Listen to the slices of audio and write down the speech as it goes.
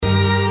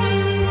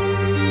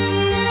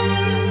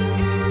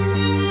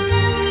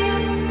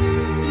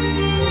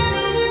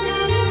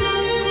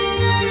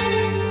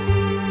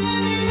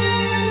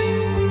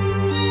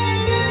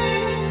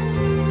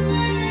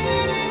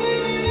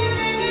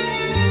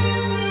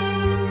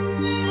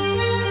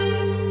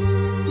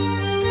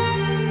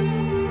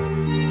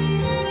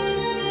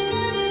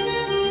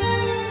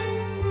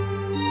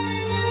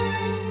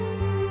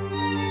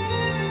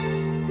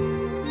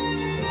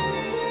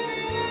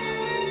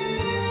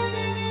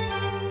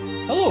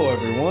Hello,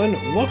 everyone.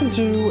 Welcome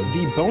to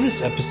the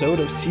bonus episode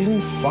of Season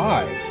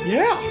 5.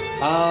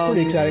 Yeah.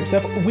 Pretty exciting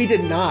stuff. We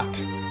did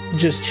not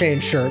just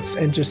change shirts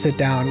and just sit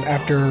down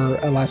after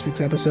last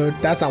week's episode.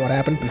 That's not what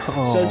happened.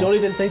 No. So don't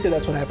even think that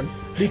that's what happened.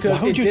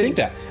 Because Why would you think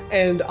didn't. that?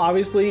 And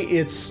obviously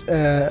it's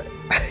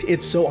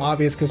so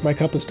obvious because my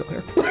cup is still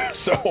here.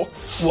 So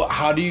Well,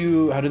 how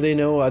do they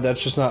know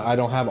that's just not, I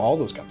don't have all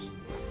those cups?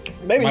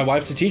 maybe. My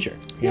wife's a teacher.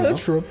 Yeah,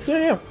 that's true.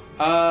 Yeah.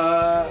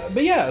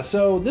 But yeah,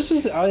 so this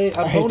is a I hate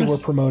that we're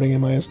bonus. promoting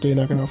MISD,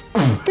 knock it off.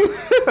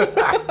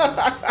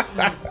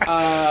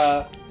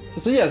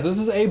 So yes, this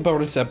is a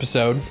bonus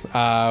episode.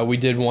 We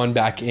did one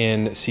back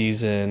in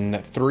Season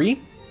 3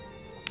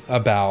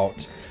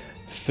 about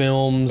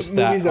films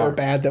Movies that are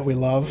bad that we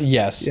love.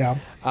 Yes. Yeah.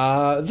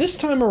 This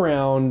time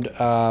around,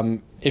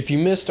 if you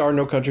missed our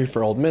No Country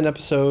for Old Men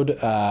episode,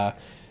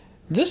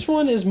 this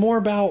one is more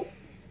about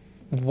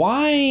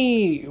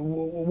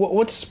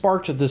what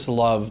sparked this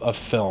love of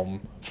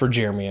film for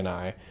Jeremy and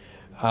I.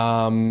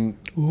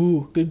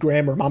 Ooh, good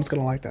grammar. Mom's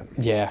going to like that.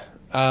 Yeah.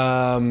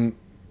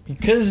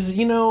 Because,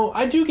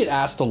 I do get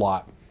asked a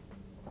lot.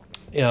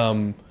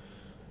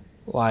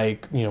 Why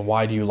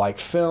do you like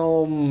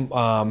film?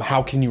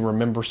 How can you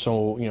remember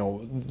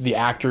the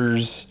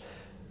actors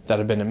that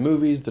have been in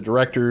movies, the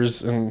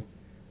directors, and,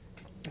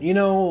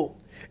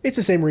 It's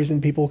the same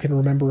reason people can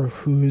remember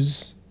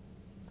who's,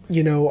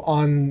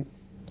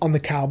 on the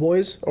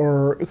Cowboys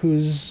or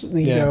who's,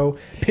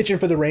 pitching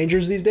for the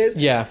Rangers these days.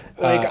 yeah.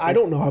 I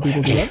don't know how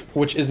people do that.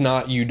 Which is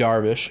not you,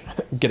 Darvish.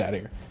 Get out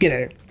of here. Get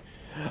it.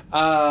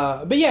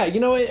 But yeah,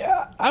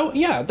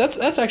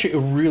 that's actually a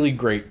really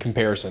great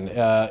comparison.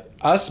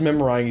 Us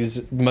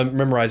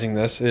memorizing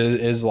this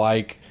is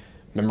like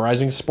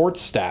memorizing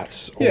sports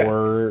stats, Yeah.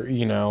 or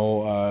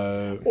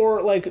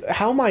Or like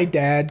how my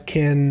dad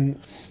can,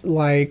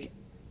 like,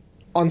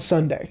 on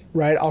Sunday,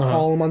 right? I'll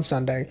call him on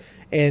Sunday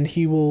and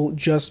he will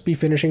just be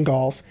finishing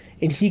golf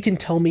and he can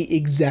tell me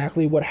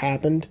exactly what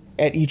happened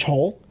at each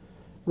hole,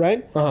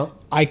 right?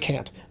 I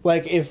can't.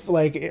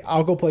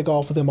 I'll go play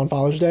golf with him on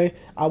Father's Day,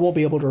 I won't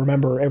be able to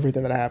remember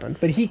everything that happened,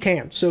 but he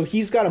can. So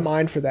he's got a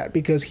mind for that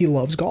because he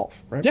loves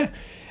golf, right? yeah.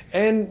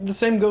 And the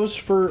same goes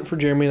for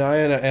Jeremy and I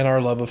and our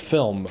love of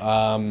film.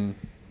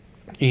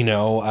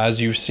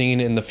 As you've seen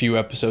in the few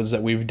episodes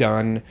that we've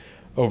done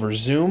over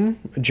Zoom,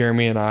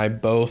 Jeremy and I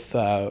both,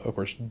 of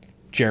course,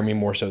 Jeremy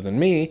more so than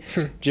me,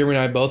 Jeremy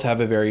and I both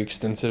have a very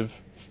extensive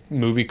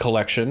movie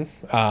collection.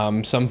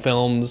 Some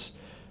films,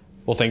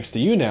 well, thanks to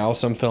you now,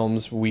 some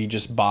films we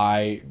just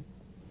buy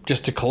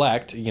just to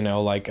collect,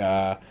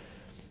 as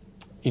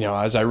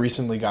I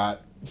recently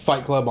got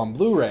Fight Club on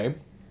Blu-ray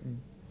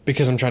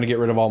because I'm trying to get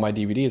rid of all my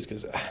DVDs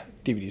because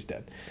DVD's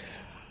dead.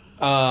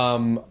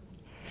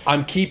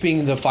 I'm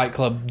keeping the Fight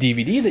Club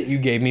DVD that you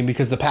gave me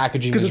because the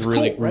packaging is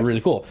really, cool, right? really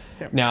cool.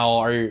 Yeah.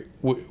 Now,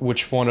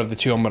 which one of the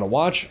two I'm going to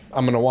watch?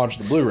 I'm going to watch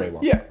the Blu-ray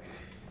one. Yeah.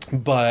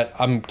 But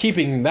I'm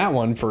keeping that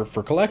one for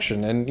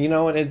collection. And,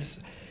 and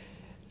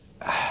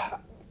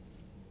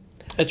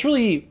it's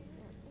really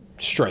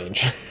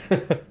strange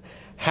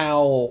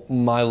how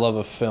my love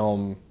of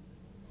film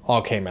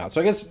all came out.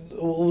 So I guess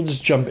we'll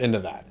just jump into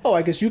that. Oh,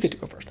 I guess you get to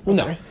go first. Well,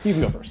 no, Okay. you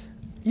can go first.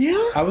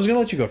 Yeah? I was going to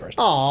let you go first.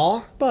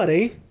 Aw,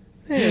 buddy.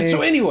 Thanks.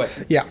 So anyway.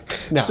 Yeah.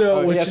 No,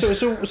 So,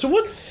 so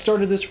what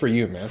started this for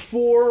you, man?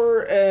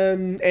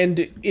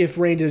 and if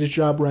Rain did his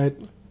job right,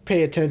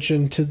 pay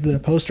attention to the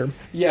poster.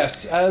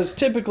 Yes, as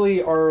typically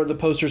the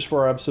posters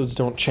for our episodes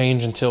don't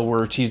change until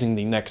we're teasing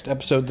the next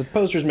episode. The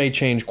posters may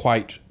change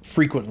quite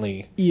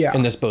frequently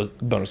in this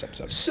bonus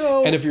episode.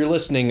 So, and if you're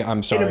listening,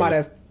 I'm sorry. and it might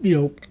have,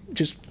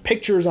 just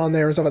pictures on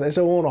there and stuff like that.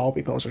 So it won't all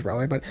be posters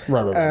probably, but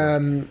Right.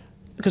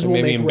 because we'll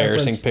Maybe make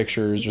embarrassing reference,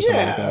 pictures or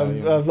something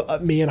like that.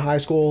 of me in high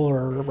school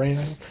or Rain.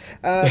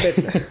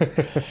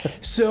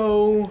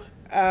 So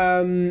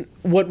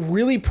what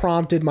really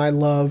prompted my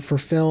love for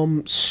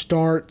film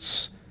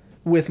starts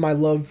with my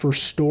love for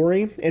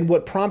story, and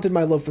what prompted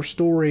my love for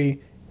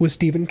story was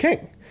Stephen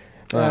King.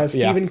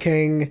 Stephen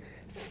King,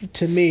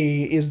 to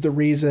me, is the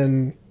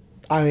reason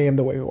I am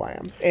the way who I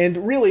am,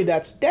 and really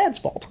that's Dad's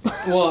fault.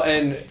 Well,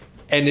 and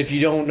if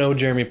you don't know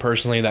Jeremy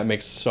personally, that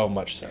makes so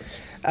much sense.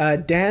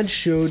 Dad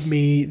showed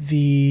me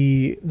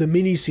the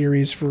mini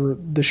series for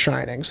The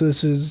Shining. So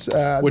this is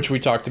Which we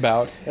talked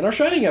about in our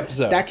Shining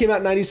episode. that came out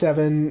in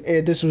 '97.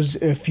 This was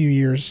quite a few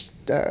years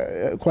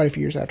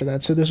after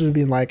that. So this would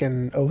be like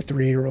in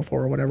 03 or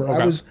 04 or whatever.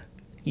 Okay. I was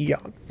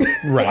young.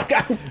 Right.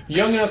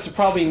 Young enough to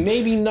probably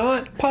maybe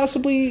not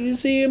possibly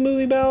see a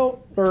movie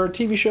about or a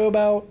TV show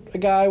about a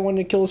guy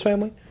wanting to kill his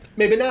family.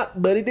 Maybe not,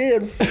 but he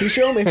did. He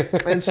showed me.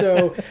 And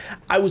so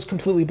I was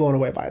completely blown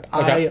away by it.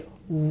 Okay. I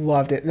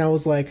loved it. And I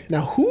was like,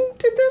 now who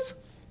did this?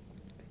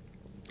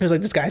 It was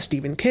like, this guy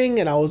Stephen King.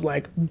 And I was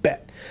like,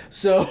 bet.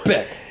 So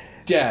Bet.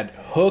 Dad,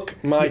 hook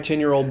my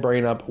 10-year-old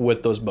brain up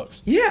with those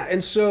books. yeah,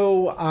 and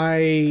so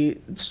I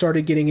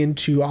started getting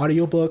into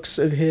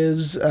audiobooks of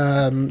his,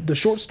 the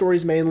short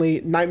stories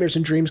mainly. Nightmares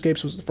and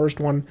Dreamscapes was the first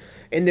one,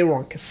 and they were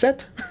on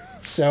cassette.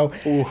 So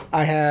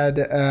I had,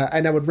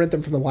 and I would rent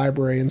them from the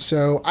library. And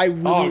so I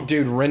really. Oh,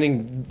 dude,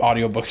 renting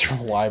audiobooks from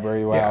the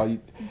library. Wow. Yeah.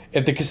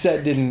 If the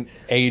cassette didn't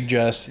age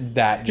us,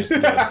 that just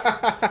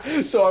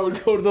did. So I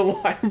would go to the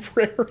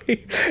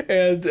library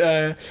and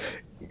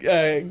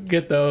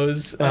get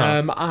those.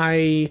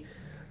 I,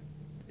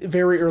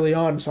 very early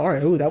on,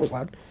 sorry, oh, that was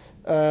loud.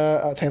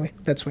 It's Haley.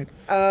 That's sweet.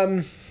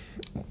 And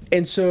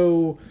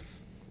so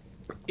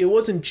it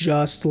wasn't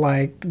just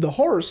like the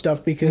horror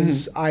stuff,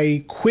 because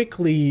I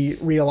quickly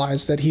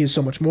realized that he is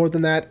so much more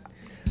than that.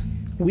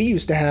 We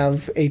used to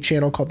have a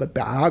channel called the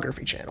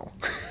Biography Channel.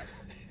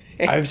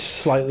 I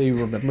slightly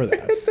remember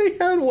that. They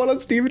had one on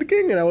Stephen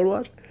King, and I would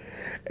watch.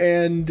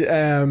 And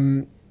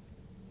then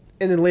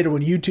later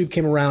when YouTube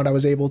came around, I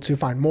was able to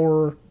find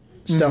more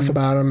stuff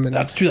about him. And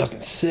that's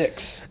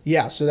 2006.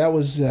 Yeah, so that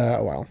was a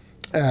while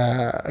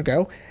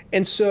ago.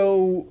 And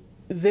so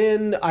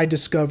then I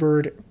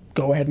discovered,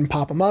 go ahead and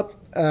pop them up.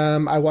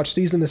 I watched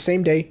these in the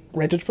same day,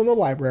 rented from the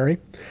library,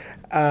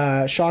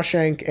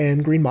 Shawshank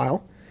and Green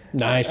Mile.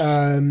 Nice.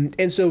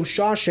 And so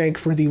Shawshank,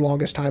 for the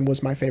longest time,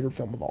 was my favorite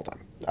film of all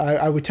time.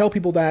 I would tell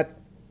people that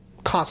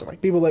constantly.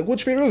 People are like,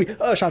 what's your favorite movie?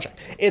 Oh, Shawshank.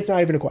 It's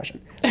not even a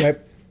question, right?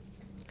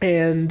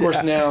 And of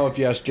course, now, if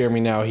you ask Jeremy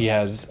now, he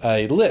has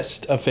a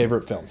list of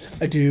favorite films.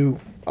 I do.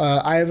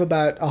 I have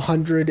about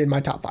 100 in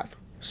my top 5.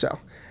 So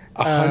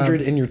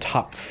 100 in your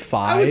top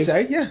 5? I would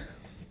say, yeah.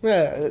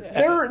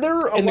 There are a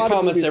lot in the of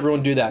comments, movies.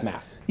 everyone do that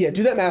math. Yeah,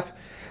 do that math.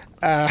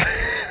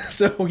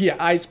 So yeah,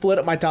 I split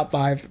up my top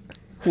 5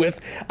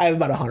 with, I have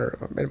about 100 of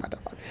them in my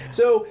top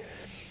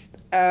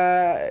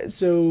 5.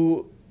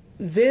 So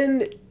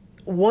then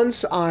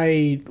once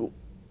I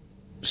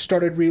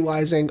started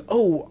realizing,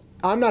 oh,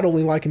 I'm not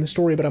only liking the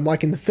story, but I'm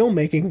liking the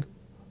filmmaking.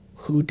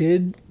 Who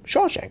did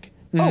Shawshank?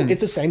 Oh,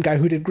 it's the same guy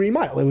who did Green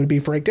Mile. It would be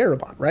Frank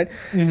Darabont, right?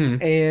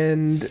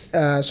 And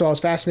so I was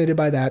fascinated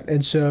by that.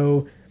 And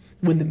so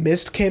when The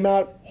Mist came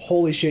out,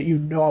 holy shit, you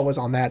know I was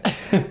on that.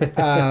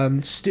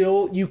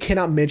 Still, you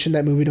cannot mention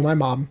that movie to my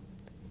mom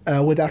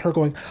without her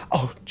going,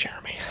 oh,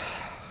 Jeremy,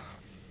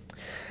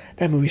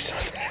 that movie's so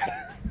sad.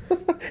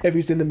 Have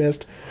you seen The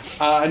Mist?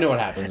 I know what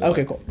happens.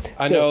 Okay, cool.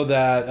 I know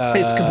that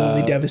it's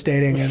completely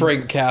devastating.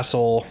 Frank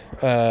Castle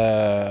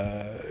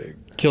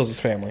kills his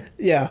family.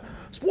 Yeah.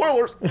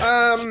 Spoilers.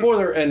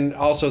 Spoiler, and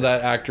also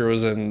that actor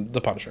was in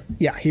The Punisher.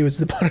 Yeah, he was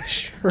the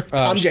Punisher.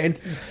 Tom Jane.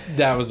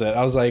 That was it.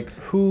 I was like,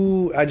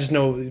 who? I just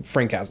know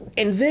Frank Castle.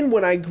 And then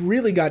when I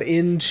really got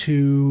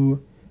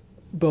into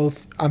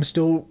both, I'm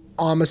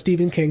a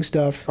Stephen King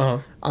stuff.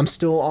 I'm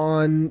still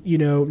on,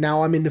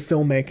 now I'm into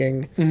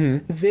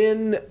filmmaking.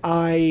 Then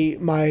I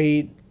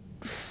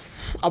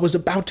was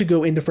about to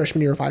go into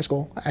freshman year of high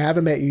school. I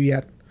haven't met you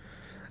yet.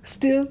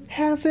 Still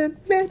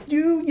haven't met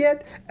you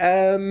yet.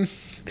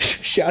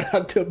 Shout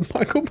out to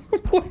Michael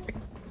Bublé.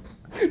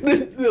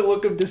 The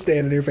look of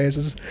disdain in your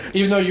faces.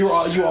 Even though you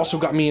also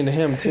got me into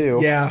him too.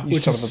 Yeah, you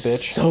son of a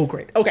bitch. So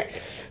great. Okay,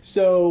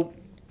 so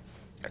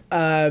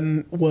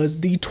was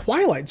the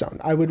Twilight Zone.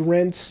 I would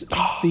rent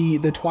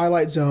the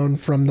Twilight Zone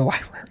from the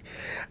library.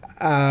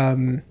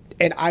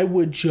 And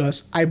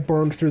I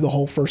burned through the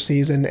whole first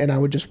season, and I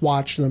would just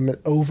watch them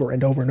over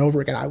and over and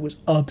over again. I was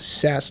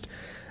obsessed.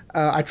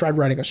 I tried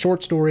writing a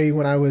short story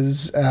when I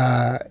was,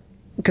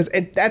 because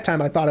at that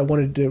time I thought I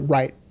wanted to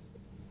write,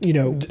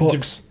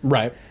 books.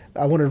 Right.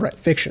 I wanted to write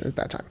fiction at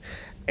that time.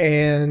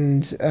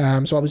 And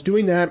so I was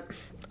doing that.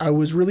 I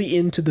was really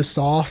into the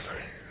Saw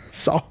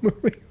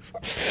movies.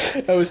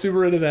 I was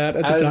super into that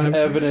at the time. As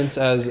evidence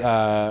as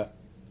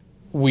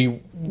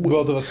we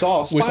both of us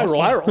saw Spiral. We saw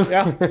Spiral,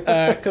 yeah.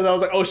 Because I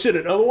was like, oh shit,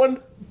 another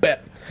one?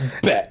 Bet.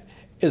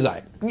 Is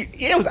I.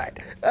 Yeah, it was I.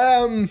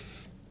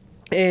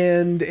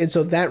 And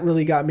so that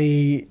really got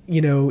me,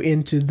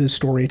 into the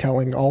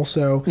storytelling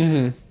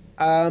also.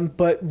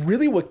 But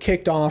really what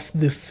kicked off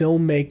the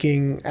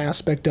filmmaking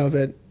aspect of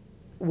it,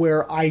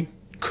 where I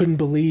couldn't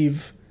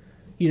believe,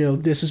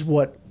 this is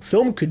what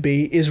film could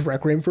be, is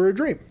Requiem for a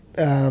Dream.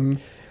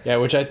 Yeah,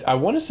 which I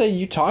want to say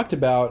you talked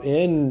about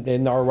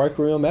in our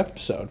Requiem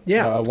episode.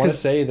 Yeah. I want to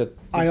say that.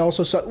 I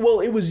also saw,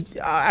 it was,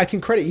 I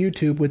can credit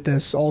YouTube with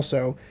this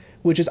also,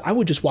 which is I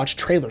would just watch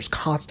trailers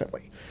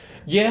constantly.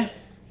 Yeah.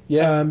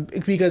 Yeah.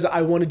 Because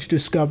I wanted to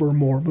discover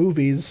more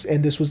movies,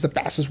 and this was the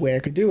fastest way I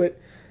could do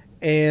it.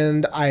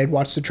 And I had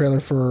watched the trailer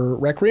for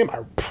Requiem.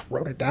 I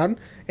wrote it down.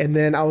 And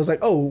then I was like,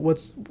 oh,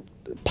 what's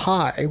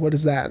Pi? What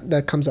is that?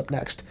 That comes up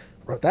next.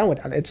 Wrote that one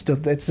down. It's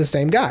the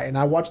same guy. And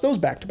I watched those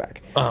back to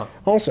back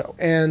also.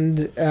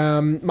 And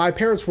my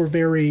parents were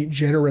very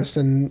generous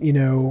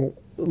in,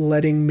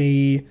 letting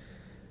me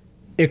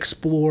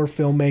explore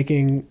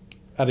filmmaking.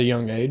 At a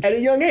young age? At a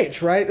young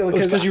age, right?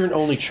 Because you're an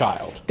only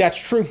child. That's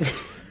true.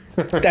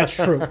 That's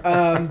true.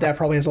 That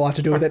probably has a lot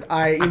to do with it.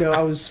 I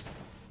was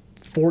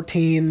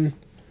 14.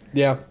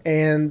 Yeah.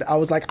 And I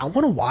was like, I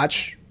want to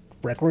watch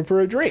Requiem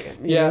for a Dream.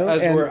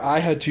 Where I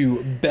had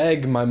to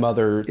beg my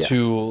mother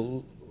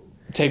to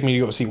take me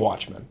to go see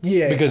Watchmen.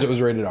 Yeah. Because it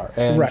was rated R.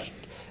 And right.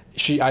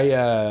 She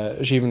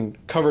even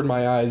covered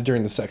my eyes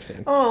during the sex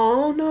scene.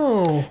 Oh,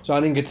 no. So I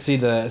didn't get to see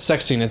the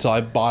sex scene until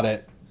I bought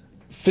it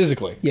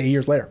physically. Yeah,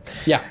 years later.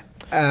 Yeah.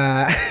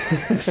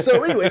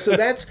 So anyway, so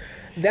that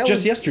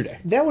Just yesterday.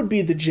 That would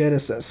be the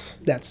genesis.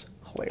 That's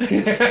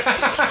hilarious.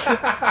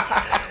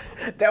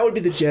 That would be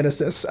the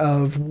genesis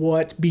of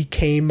what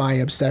became my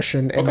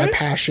obsession and my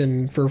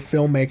passion for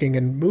filmmaking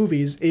and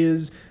movies.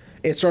 Is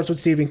it starts with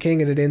Stephen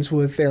King and it ends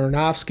with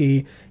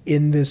Aronofsky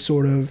in this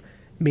sort of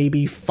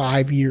maybe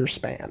 5-year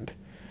span.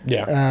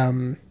 Yeah.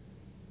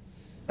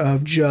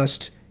 Of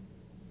just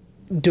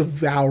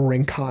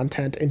devouring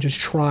content and just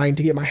trying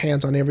to get my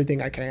hands on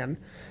everything I can.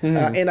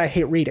 And I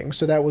hate reading,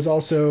 so that was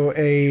also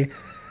a...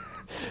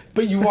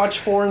 But you watch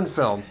foreign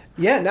films.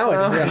 Yeah, now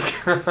I do.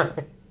 Yeah.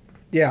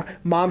 Yeah,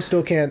 Mom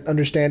still can't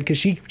understand because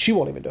she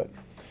won't even do it.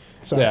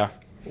 So Yeah.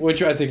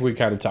 Which I think we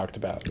kind of talked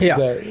about. Yeah.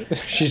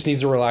 That she just needs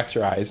to relax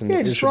her eyes. And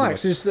yeah, just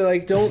relax. Just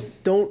like don't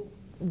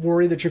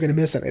worry that you're going to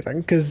miss anything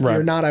because Right.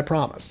 you're not. I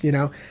promise. You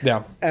know.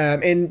 Yeah.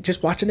 And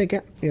just watch it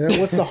again. You know,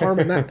 what's the harm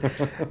in that?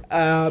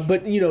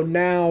 But you know,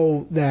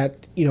 now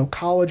that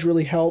college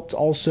really helped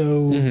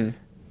also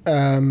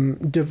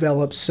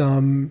develop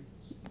some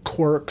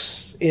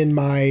quirks in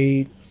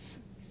my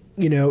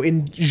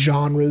in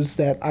genres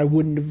that I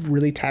wouldn't have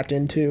really tapped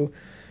into.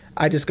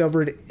 I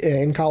discovered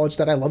in college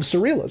that I love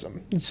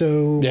surrealism.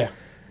 So Yeah.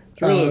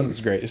 Surrealism is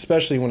great,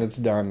 especially when it's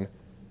done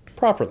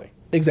properly.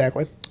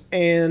 exactly.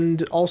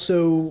 And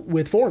also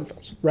with foreign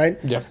films, right?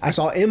 Yeah. I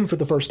saw M for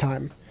the first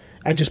time.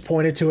 I just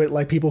pointed to it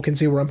like people can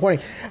see where I'm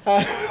pointing.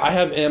 I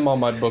have M on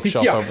my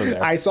bookshelf over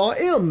there. I saw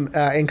M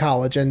in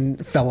college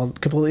and fell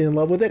completely in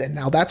love with it, and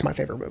now that's my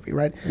favorite movie,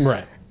 right?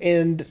 Right.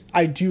 And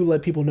I do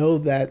let people know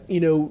that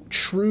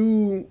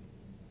true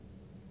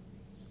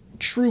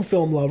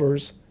film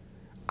lovers,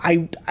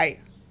 I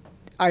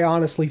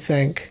honestly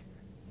think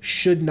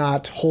should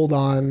not hold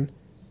on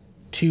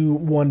to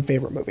one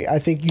favorite movie. I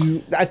think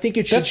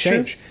it should That's true.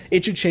 change.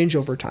 It should change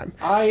over time.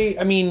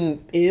 I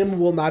mean, M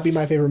will not be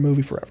my favorite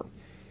movie forever.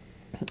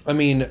 when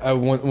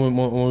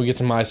we get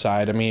to my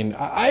side, I mean,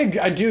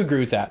 I do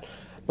agree with that.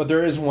 But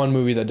there is one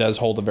movie that does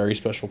hold a very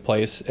special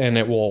place, and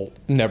that will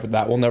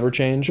never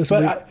change.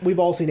 Listen, we've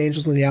all seen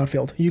Angels in the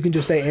Outfield. You can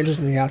just say Angels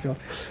in the Outfield.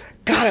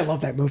 God, I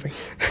love that movie.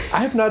 I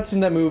have not seen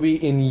that movie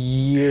in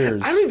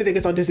years. I don't even think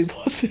it's on Disney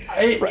Plus.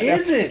 It right now.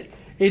 isn't.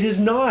 It is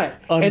not.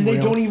 And they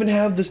Unreal. don't even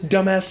have this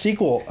dumbass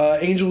sequel,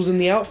 Angels in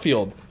the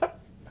Outfield.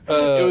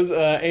 It was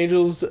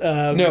Angels.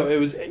 No, it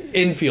was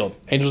Infield.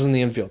 Angels in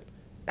the Infield.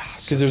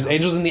 Because there's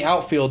Angels in the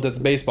Outfield, that's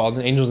baseball, and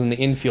then Angels in the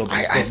Infield,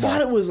 that's I football.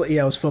 thought it was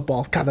it was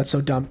football. God, that's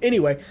so dumb.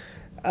 Anyway,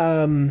 I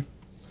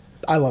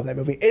love that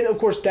movie, and of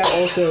course that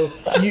also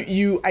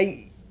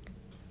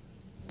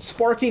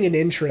sparking an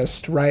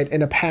interest, right,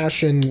 and a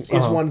passion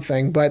is one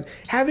thing, but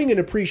having an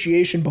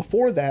appreciation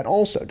before that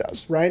also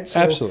does, right?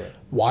 So Absolutely.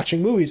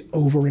 watching movies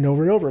over and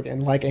over and over again,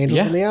 like Angels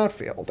Yeah. in the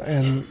Outfield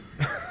and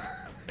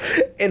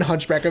and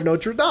Hunchback of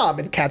Notre Dame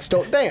and Cats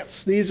Don't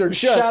Dance. These are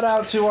just Shout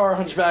out to our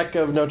Hunchback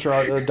of Notre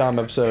Dame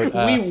episode.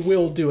 we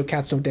will do a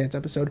Cats Don't Dance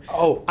episode.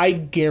 Oh. I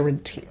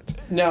guarantee it.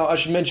 Now, I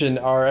should mention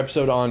our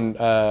episode on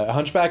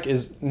Hunchback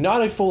is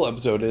not a full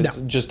episode. It's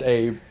just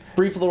a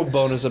brief little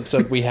bonus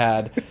episode we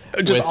had.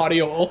 Just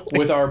audio only.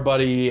 With our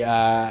buddy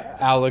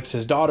Alex,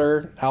 his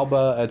daughter,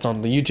 Alba. It's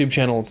on the YouTube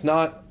channel. It's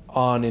not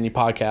on any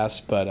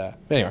podcast, but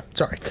anyway.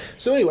 Sorry.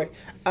 So anyway,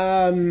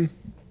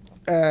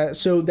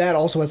 so that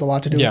also has a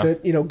lot to do Yeah.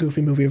 with it.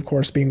 Goofy Movie, of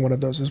course, being one of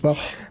those as well.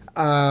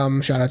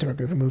 Shout out to our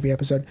Goofy Movie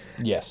episode.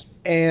 Yes.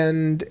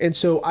 And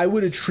so I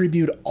would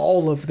attribute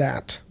all of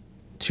that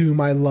to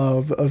my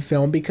love of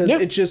film because Yeah.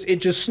 it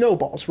just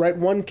snowballs, right?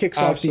 One kicks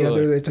off the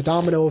Absolutely. other. It's a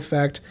domino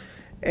effect.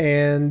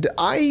 And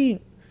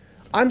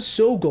I'm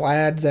so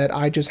glad that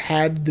I just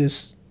had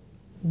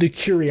the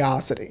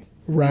curiosity,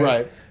 right?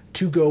 Right.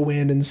 To go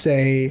in and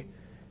say,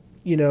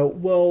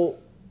 well,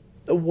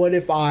 what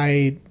if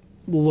I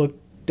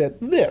looked at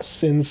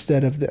this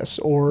instead of this?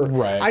 Or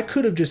Right. I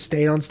could have just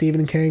stayed on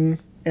Stephen King,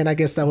 and I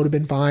guess that would have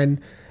been fine.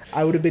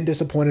 I would have been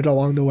disappointed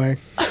along the way,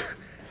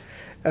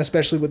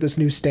 especially with this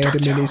new stand-up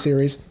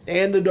miniseries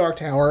and The Dark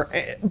Tower.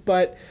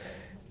 But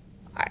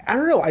I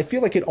don't know. I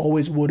feel like it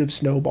always would have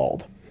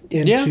snowballed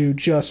into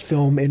just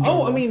film in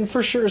general. Oh, I mean,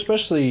 for sure,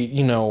 especially,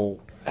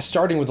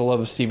 starting with the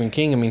love of Stephen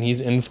King. I mean, he's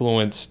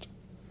influenced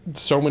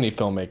so many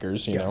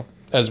filmmakers, you know,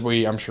 as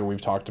I'm sure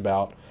we've talked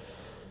about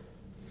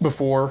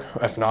before.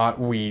 If not,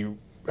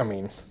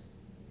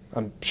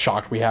 I'm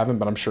shocked we haven't,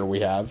 but I'm sure we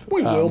have.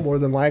 We will, more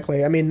than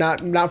likely. I mean,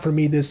 not for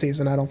me this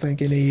season. I don't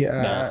think any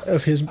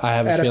of his I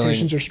have a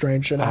adaptations feeling- are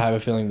strange enough. I have a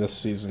feeling this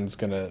season's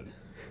going to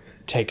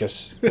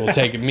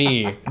take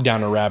me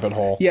down a rabbit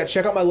hole. Yeah,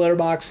 check out my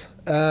letterbox.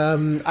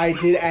 I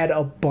did add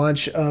a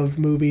bunch of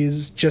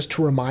movies just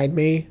to remind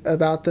me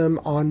about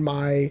them on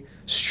my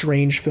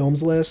strange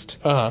films list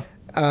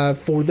Uh-huh.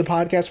 for the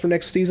podcast for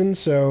next season.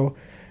 So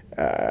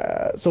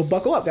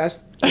buckle up, guys.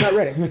 You're not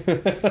ready.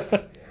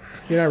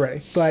 You're not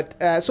ready. But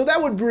so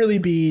that would really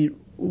be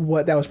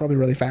that was probably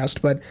really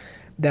fast, but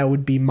that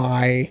would be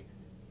my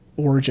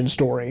origin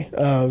story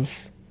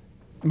of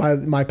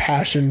my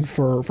passion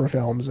for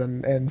films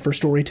and for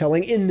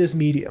storytelling in this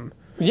medium.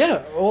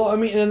 Yeah, well, I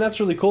mean, and that's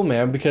really cool,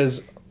 man,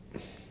 because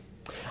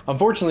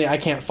unfortunately, I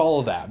can't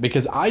follow that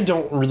because I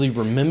don't really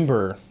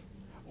remember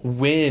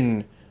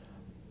when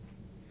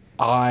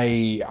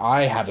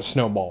I had a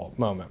snowball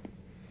moment.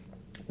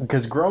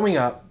 Because growing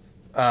up,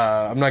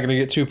 I'm not going to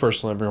get too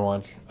personal,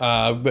 everyone.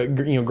 But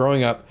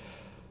growing up,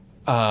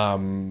 I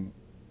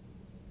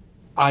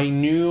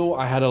knew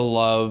I had a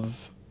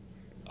love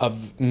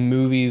of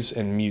movies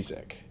and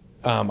music.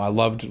 I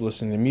loved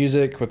listening to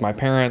music with my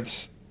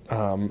parents,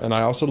 and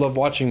I also love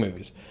watching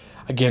movies.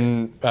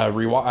 Again,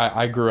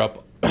 I grew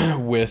up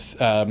with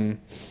the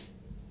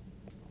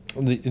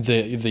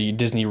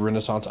Disney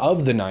Renaissance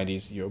of the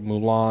 90s.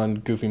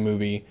 Mulan, Goofy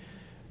Movie,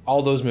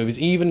 all those movies,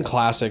 even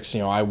classics.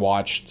 I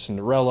watched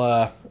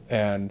Cinderella,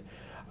 and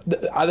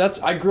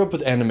I grew up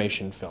with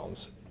animation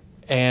films,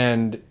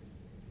 and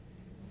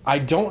I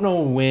don't know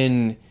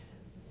when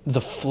the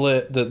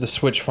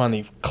switch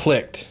finally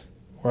clicked,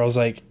 where I was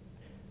like,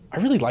 I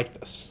really like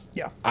this.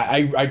 Yeah.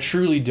 I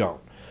truly don't.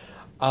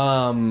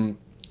 I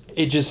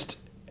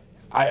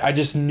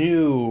just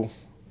knew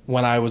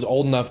when I was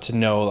old enough to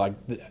know, like,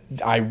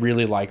 I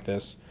really like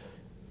this.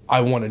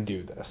 I want to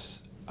do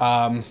this.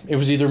 It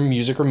was either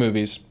music or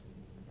movies.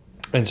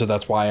 And so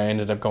that's why I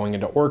ended up going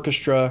into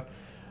orchestra,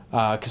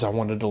 because I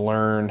wanted to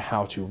learn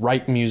how to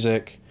write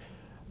music.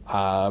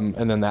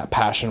 And then that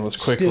passion was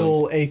quickly...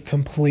 Still a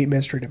complete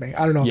mystery to me.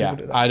 I don't know how people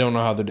do that. I don't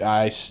know how to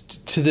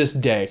this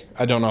day,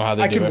 I don't know how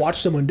they do it. I can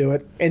watch someone do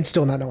it and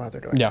still not know how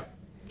they're doing it. Yeah.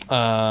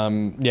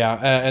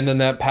 And then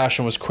that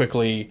passion was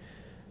quickly...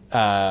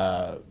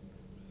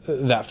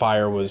 that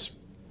fire was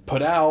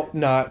put out,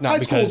 not High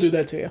because... school will do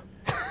that to you.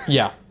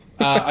 Yeah.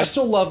 I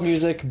still love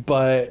music,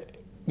 but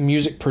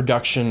music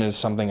production is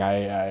something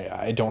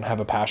I don't have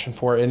a passion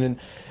for.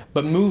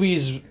 But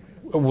movies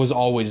was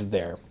always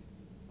there.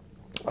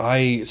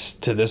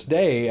 To this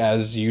day,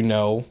 as you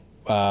know,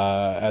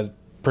 as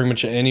pretty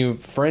much any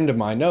friend of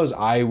mine knows,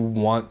 I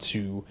want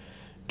to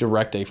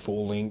direct a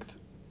full-length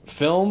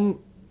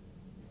film.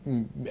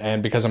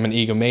 And because I'm an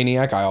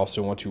egomaniac, I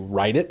also want to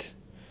write it.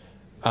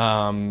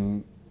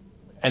 And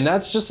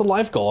that's just a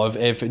life goal.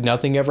 If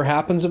nothing ever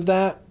happens of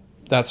that,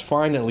 that's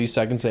fine. At least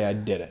I can say I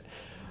did it.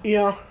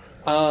 Yeah.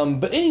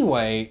 But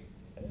anyway,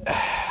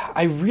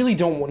 I really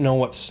don't know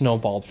what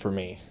snowballed for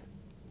me.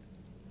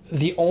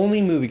 The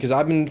only movie, because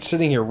I've been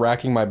sitting here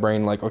racking my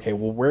brain like, okay,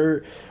 well,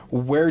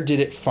 where did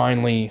it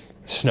finally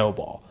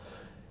snowball?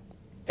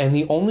 And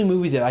the only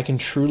movie that I can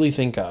truly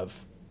think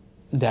of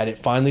that it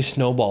finally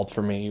snowballed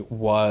for me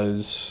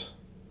was...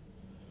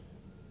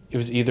 It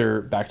was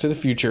either Back to the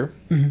Future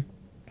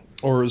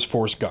or it was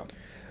Forrest Gump.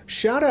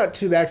 Shout out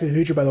to Back to the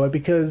Future, by the way,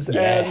 because...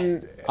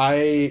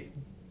 I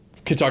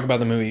could talk about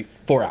the movie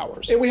for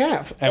hours. And we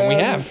have.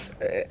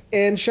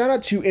 And shout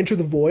out to Enter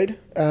the Void,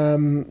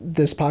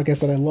 this podcast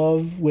that I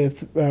love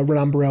with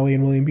Renan Borelli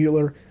and William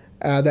Butler,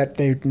 that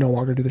they no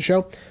longer do the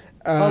show.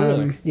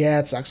 Really? Yeah,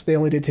 it sucks. They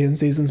only did 10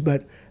 seasons,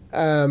 but...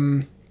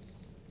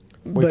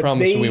 we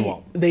promise we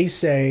won't. They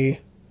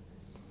say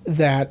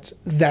that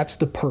that's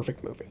the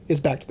perfect movie, is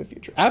Back to the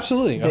Future.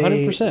 Absolutely,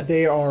 100%.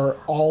 They are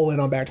all in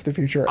on Back to the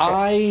Future.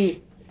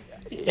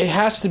 It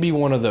has to be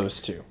one of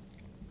those two.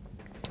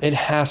 It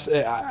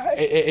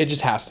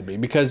just has to be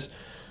because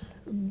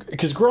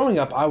growing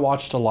up, I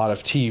watched a lot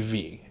of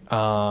TV.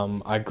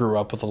 I grew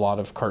up with a lot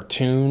of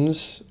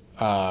cartoons.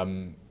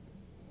 I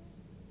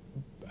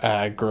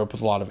grew up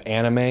with a lot of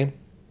anime. I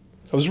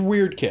was a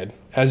weird kid,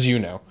 as you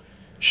know.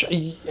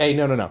 Hey,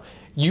 no.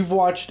 You've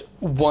watched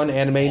one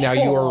anime, now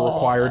you are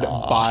required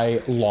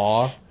by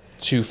law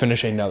to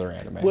finish another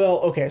anime. Well,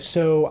 okay,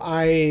 so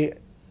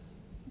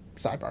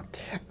sidebar.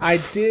 I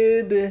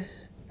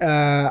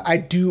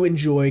do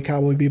enjoy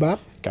Cowboy Bebop.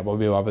 Cowboy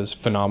Bebop is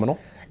phenomenal.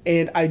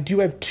 And I do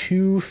have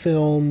 2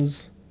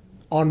 films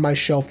on my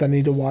shelf that I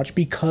need to watch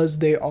because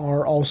they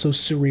are also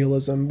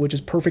surrealism, which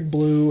is Perfect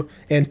Blue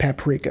and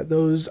Paprika.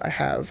 Those I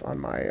have on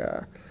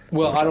my...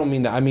 Well, I don't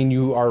mean that. I mean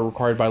you are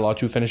required by law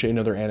to finish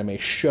another anime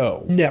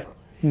show. Never.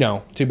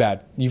 No, too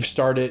bad. You've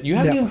started... You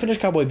haven't even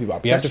finished Cowboy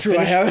Bebop. That's true,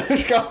 I haven't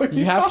finished Cowboy Bebop.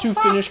 You have to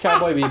finish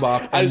Cowboy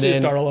Bebop. I just need to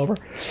start all over.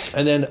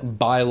 And then,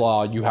 by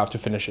law, you have to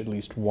finish at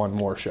least one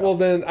more show. Well,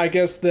 then, I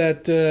guess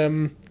that...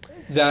 I'm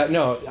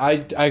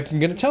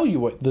going to tell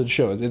you what the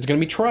show is. It's going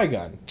to be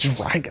Trigun.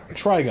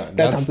 Trigun.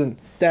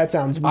 That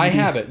sounds weeby. I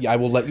have it. I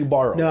will let you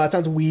borrow it. No, that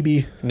sounds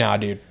weeby. Nah,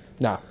 dude.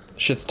 Nah.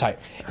 Shit's tight.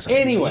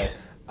 Anyway.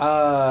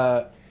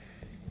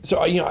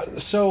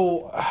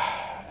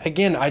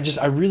 Again, I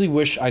really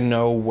wish I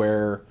know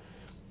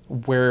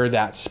where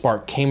that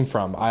spark came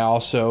from. I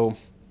also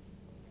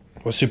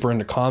was super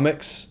into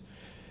comics,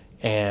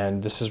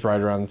 and this is right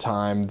around the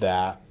time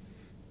that...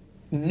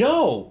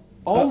 No!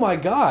 Oh my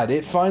God,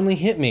 it finally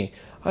hit me.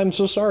 I'm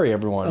so sorry,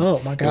 everyone. Oh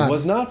my God. It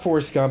was not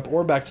Forrest Gump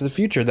or Back to the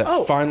Future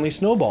that finally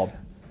snowballed.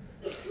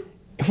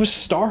 It was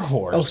Star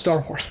Wars. Oh,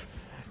 Star Wars.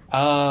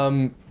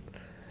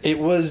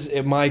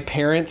 My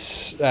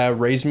parents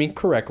raised me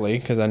correctly,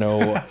 because I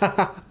know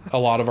a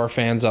lot of our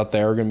fans out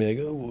there are going to be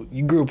like, oh,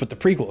 you grew up with the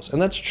prequels.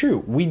 And that's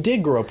true. We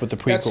did grow up with the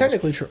prequels. That's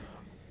technically true.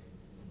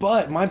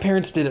 But my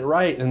parents did it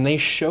right, and they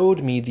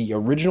showed me the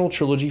original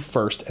trilogy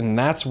first, and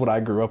that's what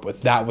I grew up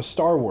with. That was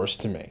Star Wars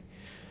to me.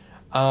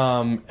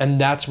 And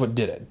that's what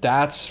did it.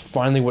 That's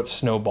finally what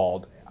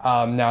snowballed.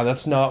 Now,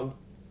 that's not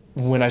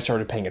when I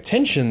started paying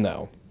attention,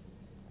 though.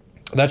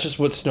 That's just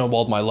what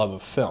snowballed my love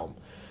of film.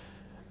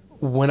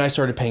 When I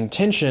started paying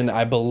attention,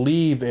 I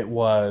believe it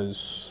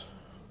was...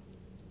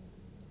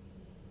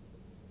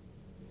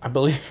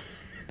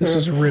 This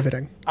is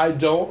riveting. I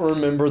don't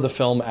remember the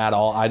film at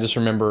all. I just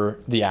remember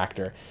the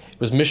actor. It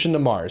was Mission to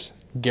Mars,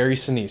 Gary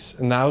Sinise.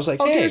 And I was like,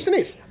 hey. Gary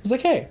Sinise. I was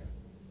like, hey.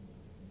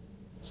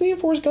 Is he in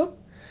Forrest Gump?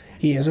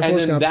 He is in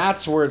Forrest Gump. And then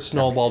that's where it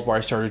snowballed, where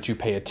I started to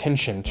pay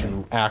attention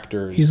to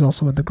actors. He's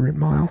also in The Green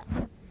Mile.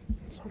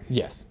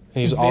 Yes.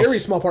 He's very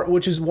small part,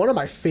 which is one of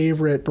my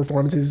favorite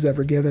performances he's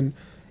ever given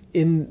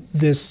in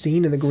this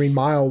scene in The Green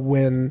Mile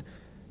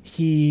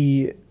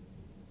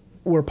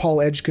where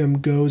Paul Edgecombe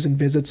goes and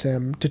visits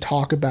him to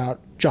talk about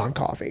John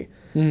Coffey.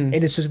 And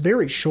it's a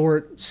very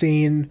short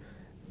scene,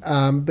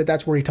 but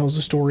that's where he tells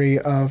the story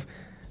of,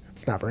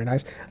 it's not very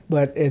nice,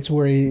 but it's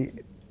where he,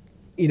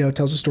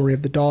 tells the story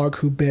of the dog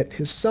who bit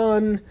his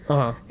son,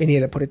 and he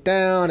had to put it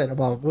down, and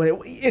blah, blah,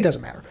 blah. It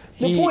doesn't matter.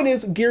 The point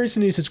is, Gary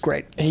Sinise is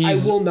great. I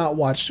will not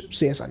watch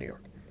CSI New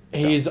York.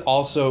 He's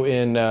also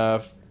in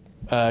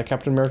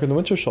Captain America and the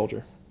Winter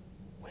Soldier.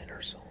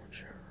 Winter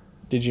Soldier.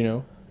 Did you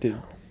know?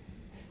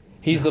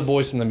 He's the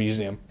voice in the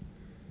museum.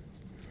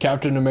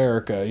 Captain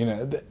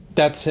America,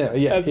 that's him.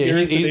 Yeah, that's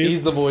Gary Sinise.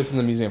 He's the voice in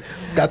the museum.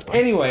 That's fine.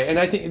 Anyway, and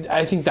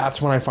I think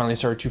that's when I finally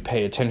started to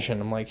pay attention.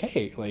 I'm like,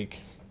 hey,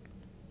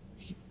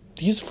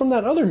 he's from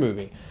that other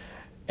movie.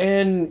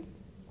 And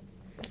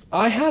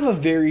I have a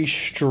very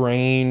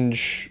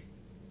strange...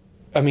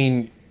 I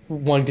mean,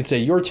 one could say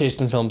your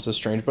taste in films is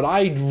strange, but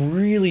I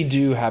really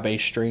do have a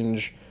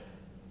strange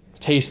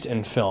taste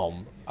in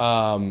film.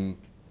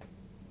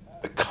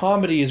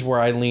 Comedy is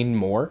where I lean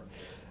more.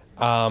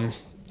 I'm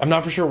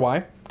not for sure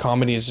why.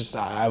 Comedy is just...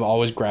 I've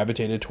always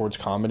gravitated towards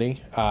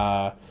comedy.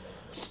 I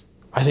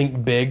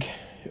think Big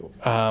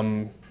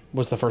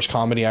was the first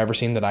comedy I ever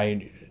seen that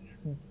I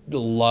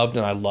loved,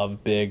 and I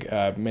love Big,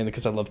 mainly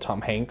because I love Tom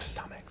Hanks.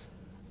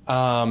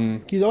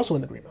 He's also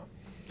in The Green Mile.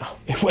 Oh,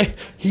 wait,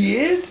 he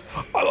is?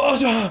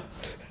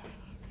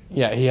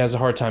 Yeah, he has a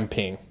hard time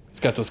peeing. He's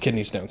got those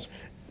kidney stones.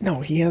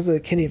 No, he has a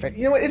kidney infection.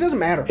 You know what? It doesn't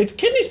matter. It's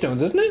kidney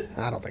stones, isn't it?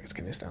 I don't think it's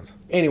kidney stones.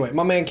 Anyway,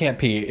 my man can't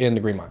pee in The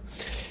Green Mile.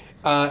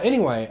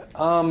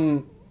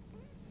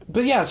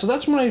 But yeah, so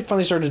that's when I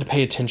finally started to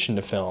pay attention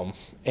to film.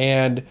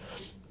 And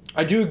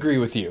I do agree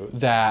with you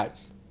that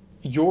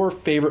your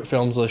favorite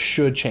films list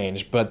should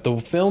change, but the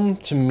film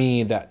to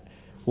me that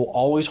will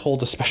always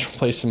hold a special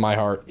place in my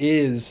heart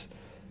is,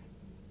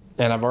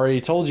 and I've already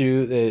told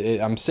you,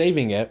 I'm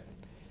saving it,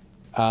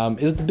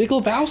 is The Big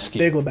Lebowski.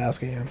 Big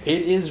Lebowski, yeah.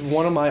 It is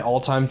one of my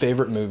all-time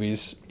favorite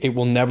movies. It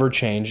will never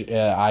change.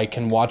 I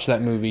can watch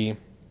that movie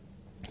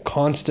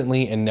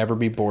constantly and never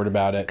be bored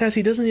about it. Guys,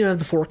 he doesn't even have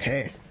the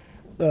 4K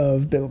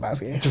of Big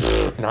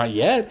Lebowski. Not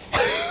yet.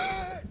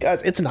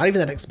 Guys, it's not even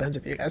that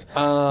expensive, you guys. He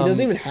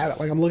doesn't even have it.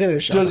 Like, I'm looking at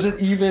his shop. Does it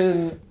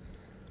even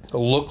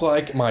look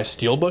like my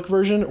Steelbook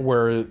version,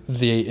 where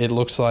it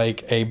looks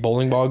like a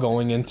bowling ball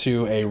going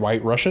into a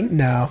White Russian?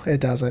 No, it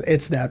doesn't.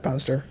 It's that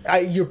poster.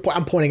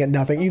 I'm pointing at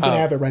nothing. You can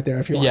have it right there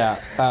if you want. Yeah.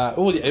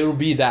 Well, it'll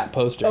be that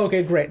poster.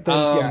 Okay, great.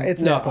 Then, yeah,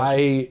 it's that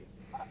poster.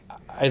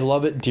 I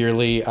love it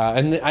dearly,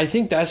 and I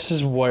think this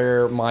is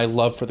where my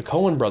love for the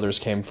Coen brothers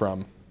came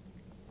from.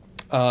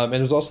 And it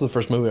was also the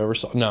first movie I ever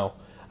saw. No,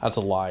 that's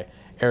a lie.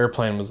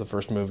 Airplane was the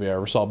first movie I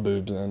ever saw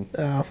boobs in.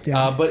 Oh,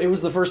 yeah. But it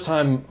was the first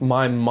time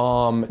my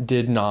mom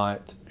did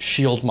not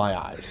shield my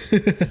eyes.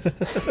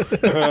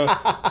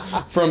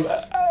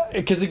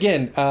 Because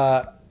again,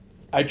 I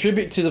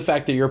attribute to the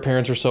fact that your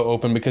parents are so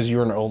open because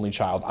you're an only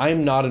child. I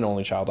am not an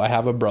only child. I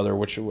have a brother,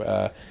 which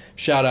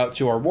shout out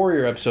to our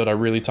Warrior episode. I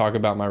really talk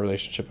about my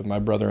relationship with my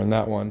brother in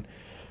that one.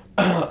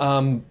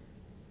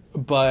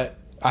 But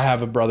I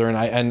have a brother,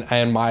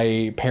 and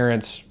my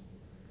parents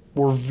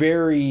were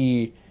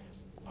very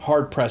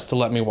hard pressed to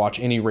let me watch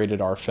any rated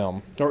R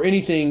film or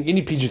any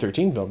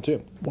PG-13 film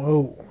too.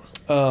 Whoa.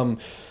 But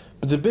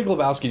The Big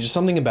Lebowski, just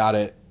something about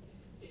it,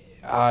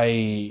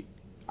 I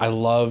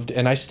loved,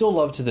 and I still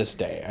love to this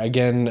day.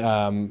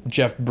 Again,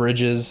 Jeff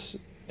Bridges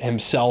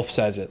himself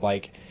says it,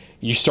 like,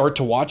 you start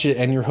to watch it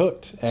and you're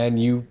hooked, and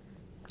you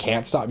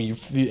can't stop. You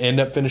end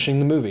up finishing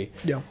the movie.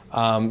 Yeah.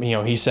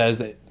 He says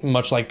that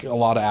much like a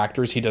lot of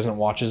actors, he doesn't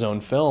watch his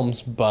own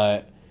films,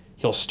 but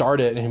he'll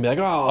start it and he'll be like,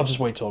 oh, I'll just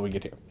wait till we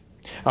get here.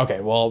 Okay,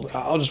 well,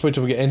 I'll just wait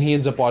till we get... And he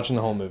ends up watching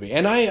the whole movie.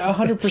 And I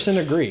 100%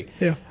 agree.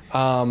 Yeah.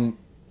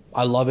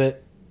 I love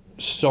it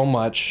so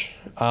much.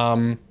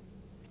 And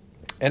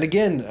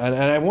again, and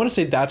I want to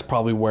say that's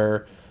probably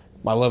where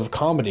my love of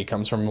comedy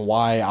comes from,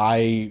 why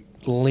I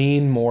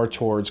lean more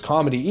towards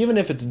comedy, even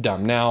if it's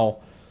dumb. Now,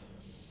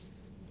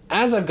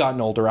 as I've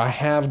gotten older, I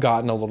have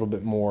gotten a little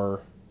bit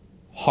more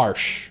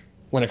harsh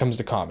when it comes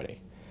to comedy.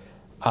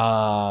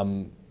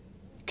 Because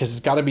it's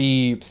got to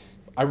be...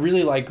 I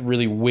really like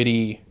really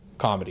witty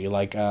comedy.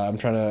 Like,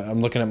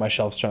 I'm looking at my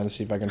shelves trying to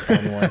see if I can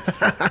find one.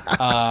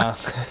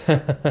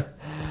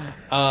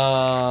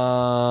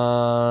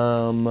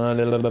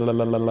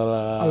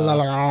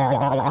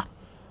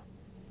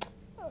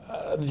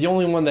 the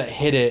only one that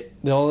hit it,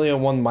 the only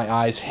one my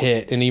eyes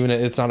hit, and even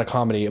it's not a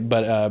comedy,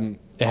 but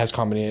it has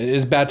comedy,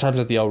 is Bad Times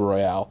at the El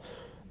Royale.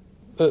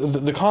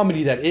 The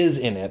comedy that is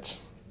in it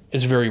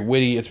is very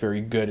witty, it's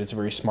very good, it's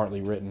very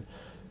smartly written.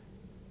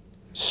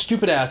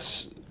 Stupid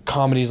ass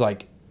comedies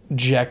like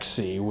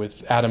Jexy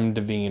with Adam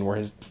Devine, where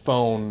his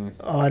phone...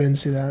 Oh, I didn't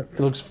see that. It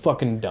looks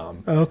fucking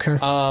dumb. Okay.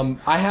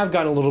 I have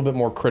gotten a little bit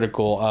more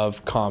critical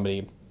of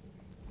comedy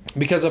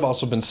because I've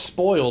also been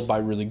spoiled by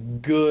really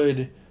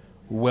good,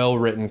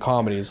 well-written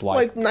comedies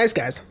like Nice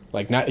Guys.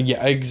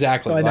 Yeah,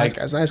 exactly. Like Nice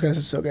Guys. Nice Guys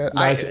is so good.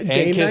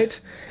 Game Night.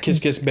 Kiss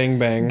Kiss Bang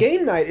Bang.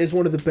 Game Night is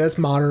one of the best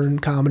modern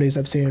comedies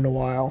I've seen in a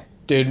while.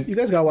 Dude, you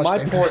guys gotta watch my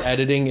Game poor Night.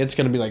 editing, it's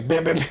gonna be like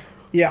bam bam.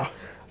 Yeah.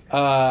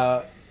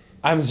 I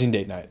haven't seen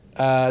Date Night.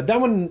 That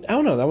one, I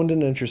don't know. That one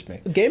didn't interest me.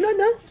 Game Night,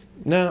 no?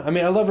 No, I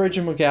mean, I love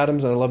Rachel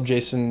McAdams and I love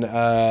Jason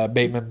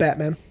Bateman.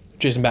 Batman.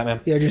 Jason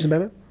Batman. Yeah, Jason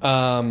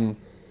Batman.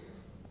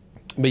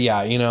 But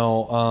yeah, you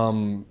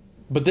know,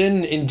 but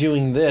then in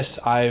doing this,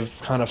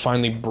 I've kind of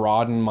finally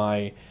broadened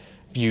my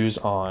views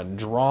on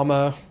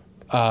drama,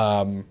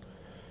 on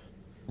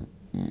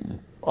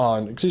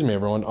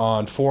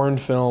foreign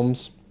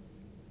films.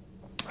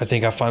 I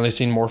think I've finally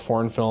seen more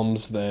foreign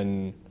films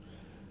than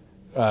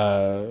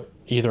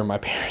either of my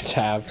parents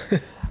have.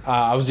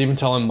 I was even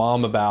telling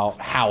Mom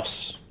about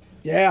House.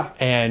 Yeah.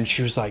 And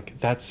she was like,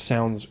 that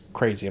sounds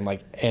crazy. I'm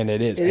like, and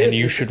it is. And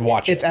you should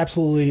watch it. It's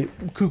absolutely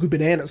cuckoo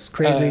bananas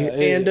crazy.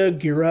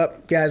 Gear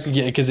up, guys.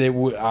 Yeah, because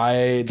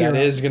that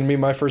is going to be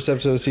my first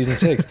episode of season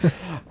 6.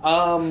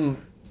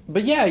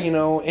 But yeah, you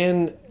know,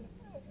 and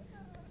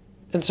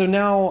so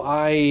now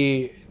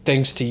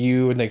thanks to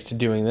you and thanks to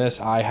doing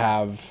this, I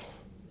have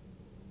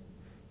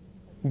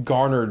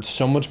garnered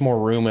so much more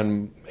room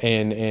in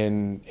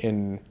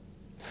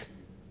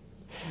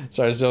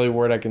sorry, it's the only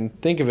word I can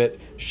think of it.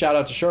 Shout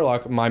out to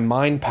Sherlock, my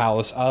mind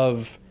palace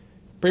of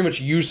pretty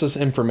much useless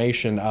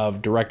information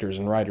of directors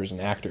and writers and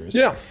actors.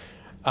 Yeah.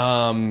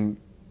 And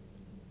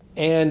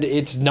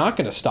it's not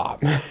going to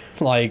stop.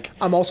 Like,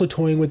 I'm also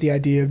toying with the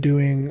idea of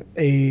doing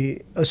a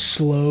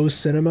slow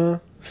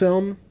cinema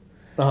film.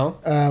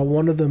 Uh-huh.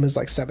 One of them is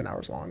like 7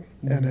 hours long,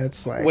 and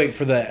it's like... Wait,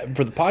 for the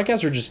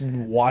podcast or just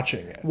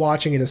watching it?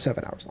 Watching it is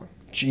 7 hours long.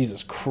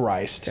 Jesus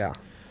Christ. Yeah.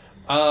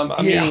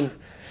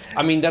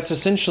 I mean, that's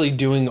essentially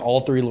doing all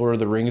 3 Lord of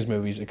the Rings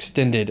movies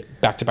extended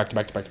back to back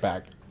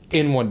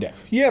in one day.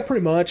 Yeah,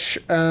 pretty much.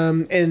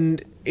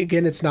 And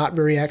again, it's not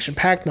very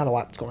action-packed, not a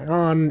lot's going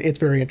on. It's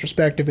very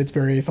introspective, it's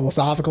very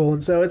philosophical,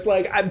 and so it's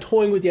like, I'm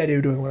toying with the idea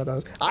of doing one of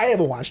those. I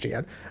haven't watched it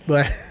yet,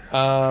 but...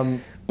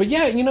 But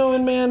yeah, you know,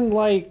 and man,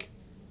 like...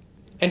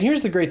 And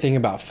here's the great thing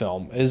about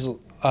film is...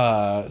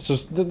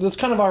 that's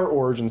kind of our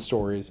origin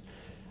stories.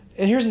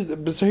 And here's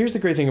the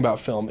great thing about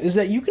film is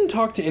that you can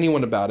talk to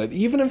anyone about it,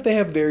 even if they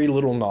have very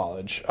little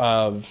knowledge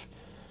of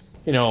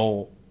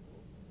camera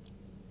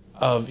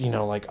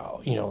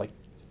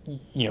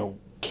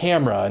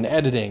and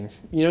editing.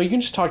 You know, you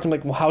can just talk to them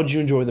like, well, how'd you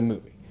enjoy the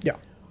movie? Yeah.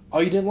 Oh,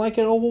 you didn't like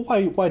it? Oh, well,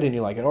 why didn't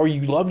you like it? Or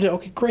you loved it?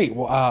 Okay, great.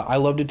 Well, I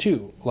loved it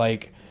too.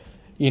 Like,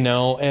 you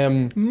know,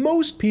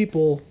 most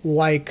people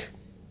like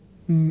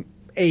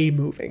a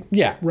movie.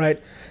 Yeah. Right?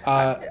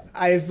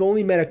 I've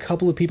only met a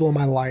couple of people in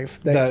my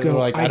life that go,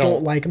 like, I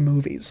don't like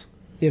movies,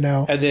 you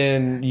know? And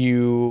then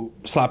you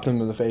slap them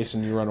in the face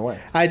and you run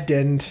away. I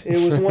didn't.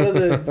 It was one of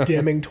the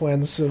Deming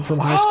twins from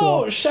high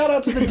school. Oh, shout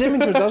out to the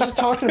Deming twins. I was just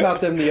talking about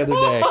them the other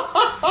day.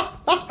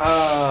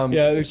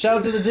 Shout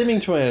out to the Deming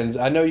twins.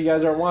 I know you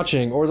guys aren't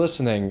watching or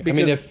listening. Because I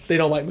mean, if they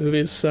don't like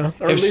movies, so...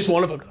 Or at least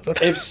one of them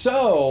doesn't. If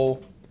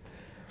so,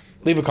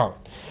 leave a comment.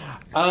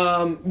 There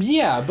are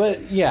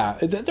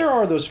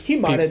those. He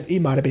might have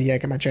been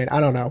yanking my chain.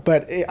 I don't know,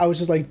 but I was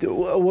just like,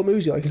 "What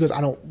movies do you like?" He goes, "I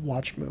don't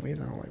watch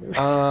movies. I don't like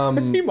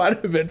movies." He might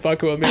have been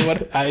fucking with me.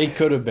 It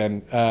could have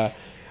been, but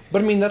I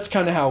mean, that's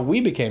kind of how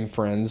we became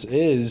friends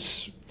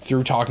is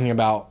through talking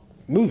about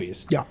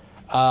movies. Yeah.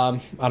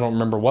 I don't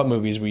remember what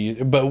movies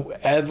but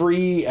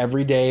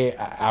every day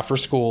after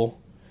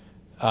school,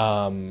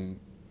 going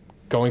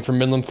from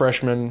Midland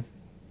Freshman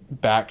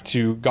back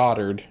to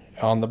Goddard.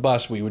 On the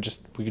bus, we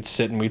could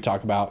sit and we'd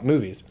talk about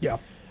movies. Yeah.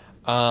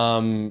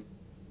 And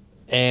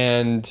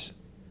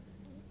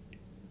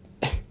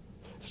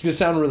it's gonna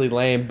sound really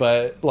lame,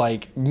 but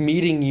like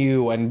meeting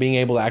you and being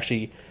able to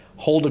actually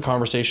hold a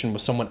conversation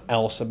with someone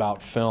else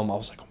about film, I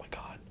was like, oh my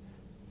God,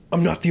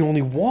 I'm not the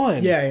only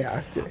one.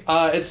 Yeah.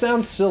 It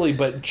sounds silly,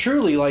 but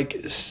truly,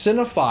 like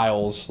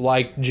cinephiles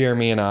like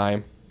Jeremy and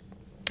I,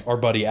 our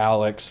buddy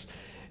Alex,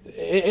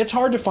 it's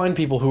hard to find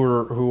people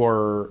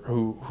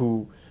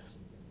who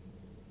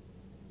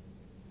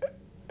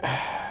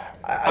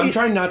I'm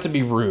trying not to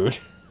be rude.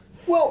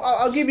 Well,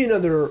 I'll give you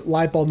another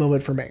light bulb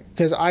moment for me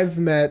because I've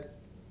met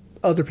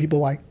other people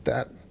like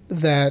that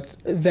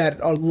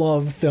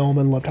love film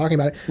and love talking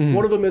about it. Mm-hmm.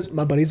 One of them is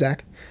my buddy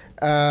Zach.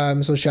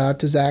 So shout out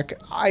to Zach.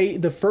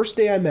 The first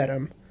day I met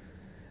him,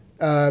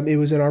 it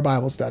was in our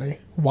Bible study.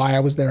 Why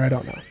I was there, I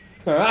don't know.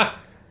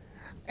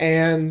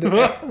 And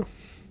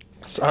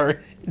sorry.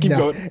 Keep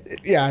going.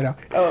 Yeah, I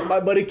know. My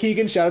buddy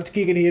Keegan, shout out to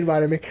Keegan, he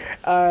invited me.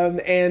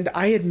 And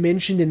I had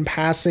mentioned in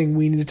passing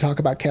we need to talk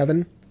about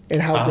Kevin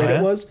and how great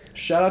it was.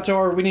 Shout out to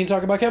our We Need to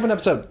Talk About Kevin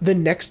episode. The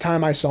next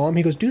time I saw him,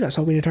 he goes, dude, I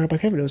saw We Need to Talk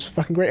About Kevin. It was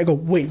fucking great. I go,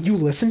 wait, you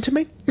listened to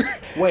me?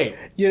 Wait.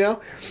 You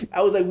know?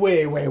 I was like,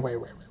 wait.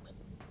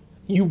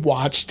 You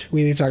watched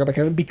We Need to Talk About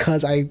Kevin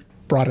because I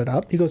brought it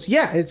up? He goes,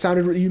 yeah,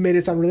 you made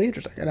it sound really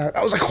interesting. And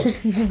I was like,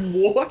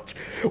 what?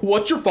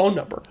 What's your phone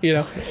number? You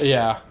know?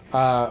 Yeah.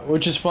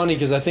 Which is funny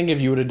because I think if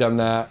you would have done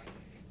that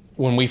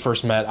when we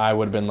first met, I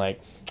would have been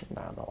like,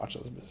 nah, I'm not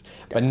watching this.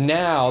 But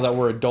now that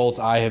we're adults,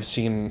 I have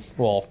seen,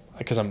 well,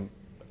 because I'm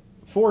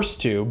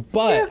forced to,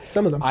 but yeah,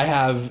 some of them. I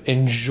have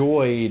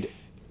enjoyed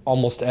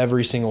almost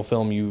every single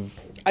film you've...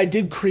 I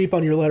did creep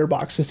on your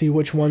letterbox to see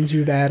which ones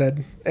you've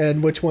added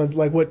and which ones,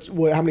 like what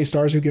how many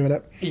stars you've given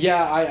it.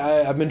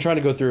 Yeah, I've been trying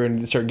to go through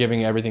and start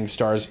giving everything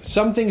stars.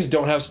 Some things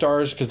don't have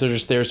stars because they're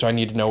just there, so I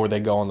need to know where they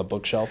go on the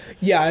bookshelf.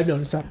 Yeah, I've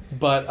noticed that.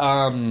 But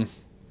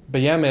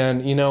yeah,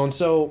 man, you know, and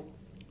so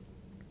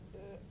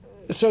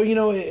you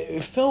know,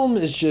 film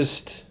is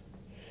just,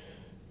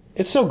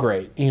 it's so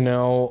great, you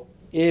know.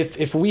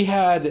 If we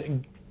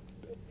had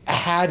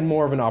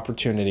more of an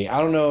opportunity,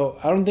 I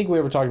don't think we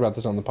ever talked about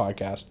this on the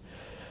podcast.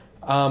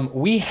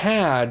 We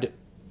had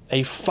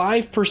a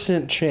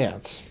 5%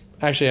 chance.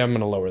 Actually, I'm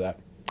going to lower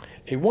that.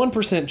 A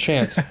 1%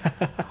 chance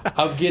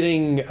of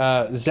getting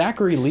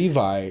Zachary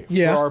Levi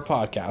for our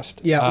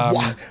podcast.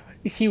 Yeah,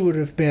 he would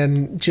have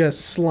been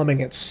just slumming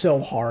it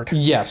so hard.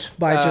 Yes.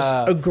 By just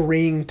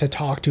agreeing to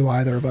talk to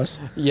either of us.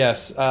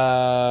 Yes.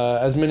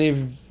 As many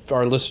of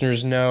our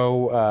listeners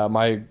know,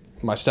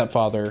 my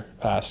stepfather,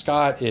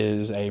 Scott,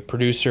 is a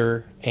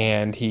producer,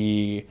 and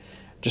he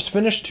just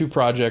finished 2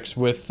 projects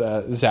with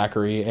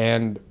Zachary,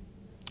 and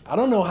I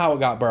don't know how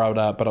it got brought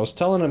up, but I was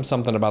telling him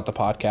something about the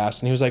podcast,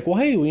 and he was like, well,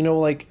 hey, you know,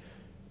 like,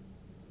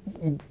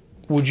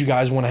 would you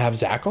guys want to have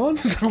Zach on?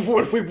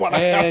 Would we want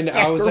to have Zach?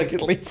 And I was like,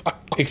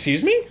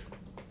 excuse me?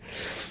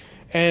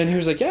 And he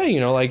was like, yeah, you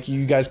know, like,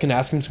 you guys can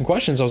ask him some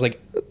questions. I was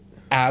like,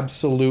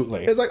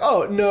 absolutely. It's like,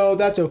 oh, no,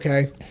 that's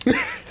okay. He'd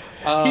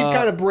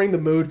kind of bring the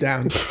mood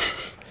down.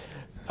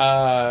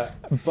 But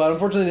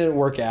unfortunately it didn't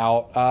work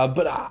out.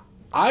 But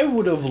I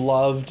would have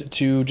loved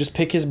to just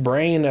pick his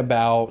brain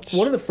about...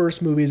 One of the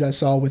first movies I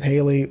saw with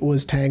Haley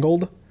was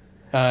Tangled.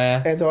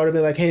 Yeah. And so I would have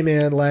been like, hey,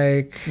 man,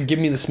 like... Give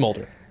me the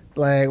smolder.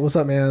 Like, what's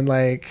up, man?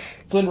 Like...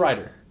 Flynn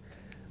Rider.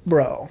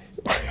 Bro.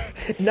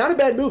 Not a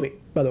bad movie,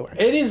 by the way.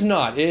 It is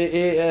not.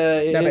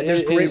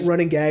 There's great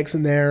running gags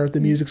in there. The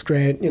music's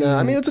great. You know,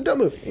 I mean, it's a dope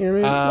movie. You know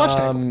what I mean? Watch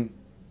Tangled.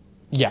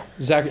 Yeah.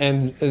 Zach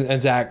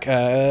and Zach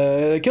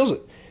kills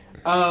it.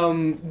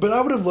 But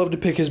I would have loved to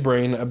pick his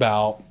brain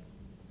about...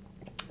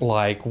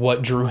 like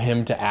what drew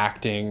him to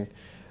acting,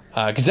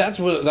 because that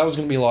was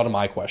going to be a lot of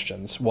my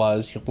questions.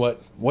 Was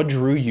what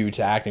drew you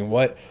to acting?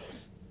 What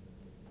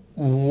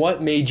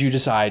made you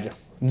decide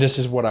this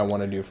is what I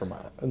want to do for the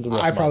rest of my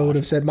life? I probably would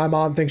have said, my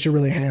mom thinks you're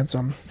really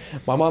handsome.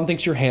 My mom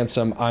thinks you're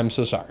handsome. I'm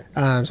so sorry.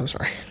 I'm so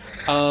sorry.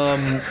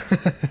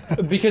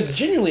 Because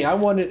genuinely, I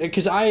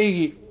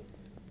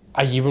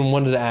even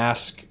wanted to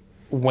ask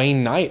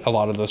Wayne Knight a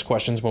lot of those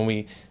questions when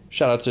we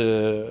shout out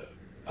to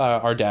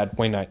our dad,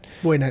 Wayne Knight.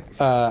 Wayne Knight.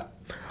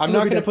 I'm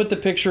not going to put the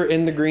picture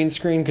in the green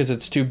screen because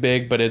it's too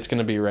big, but it's going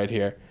to be right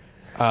here.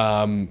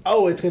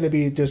 It's going to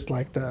be just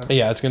like the...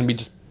 Yeah, it's going to be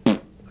just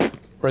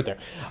right there.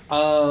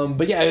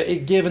 But yeah,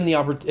 given the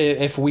opportunity,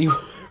 if we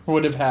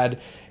would have had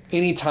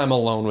any time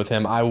alone with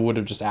him, I would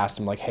have just asked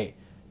him, like, hey,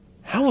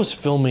 how was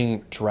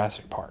filming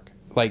Jurassic Park?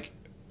 Like,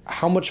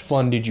 how much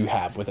fun did you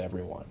have with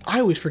everyone?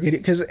 I always forget it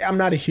because I'm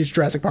not a huge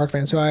Jurassic Park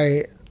fan, so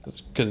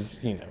That's because,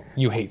 you know,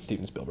 you hate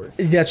Steven Spielberg.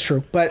 That's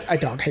true, but I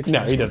don't hate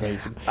Steven Spielberg. No, he doesn't hate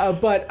Steven.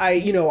 But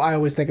I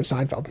always think of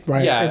Seinfeld,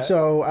 right? Yeah. And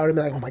so I would have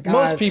been like, oh my God.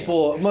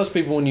 Most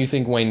people when you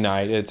think Wayne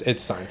Knight, it's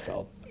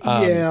Seinfeld.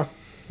 Yeah.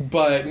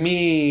 But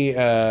me...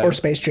 or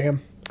Space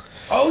Jam.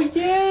 Oh,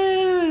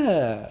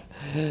 yeah!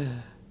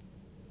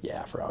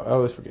 Yeah, I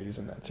always forget he's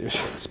in that too.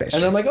 Space Jam.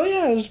 And I'm like, oh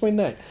yeah, there's Wayne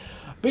Knight.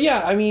 But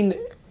yeah, I mean...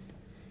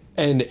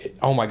 And,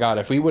 oh my God,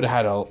 if we would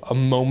have had a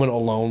moment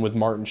alone with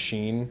Martin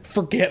Sheen...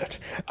 Forget it.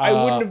 I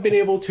wouldn't have been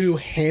able to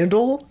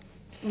handle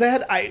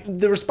that.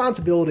 The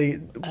responsibility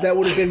that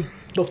would have been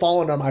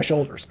befallen on my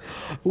shoulders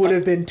would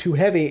have been too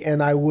heavy,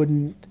 and I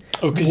wouldn't...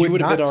 Oh, because you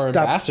would have been our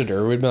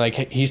ambassador. We'd be like,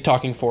 hey, he's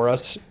talking for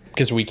us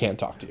because we can't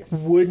talk to you.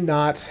 Would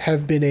not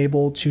have been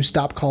able to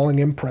stop calling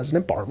him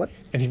President Bartlett.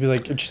 And he'd be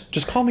like,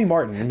 just call me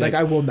Martin. Like,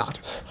 I will not,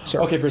 sir.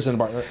 Okay, President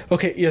Bartlett.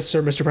 Okay, yes,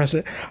 sir, Mr.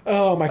 President.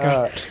 Oh, my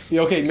God.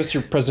 Okay,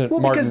 Mr. President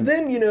Martin. Well, because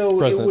then,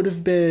 it would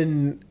have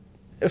been,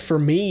 for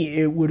me,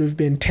 it would have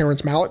been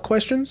Terrence Malick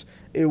questions.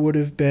 It would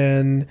have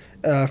been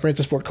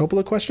Francis Ford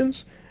Coppola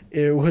questions.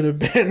 It would have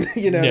been,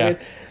 Yeah.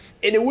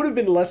 And it would have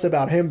been less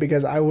about him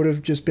because I would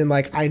have just been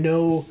like, I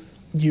know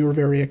you're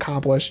very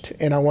accomplished,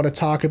 and I want to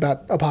talk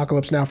about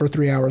Apocalypse Now for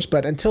 3 hours.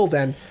 But until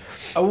then,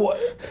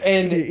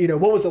 and you know,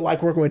 what was it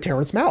like working with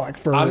Terrence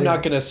Malick? I'm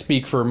not going to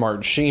speak for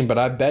Martin Sheen, but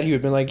I bet he would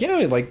have been like,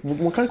 yeah, like,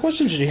 what kind of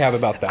questions did you have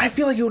about that? I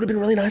feel like he would have been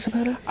really nice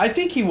about it. I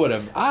think he would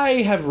have.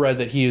 I have read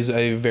that he is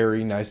a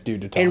very nice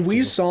dude to talk to. And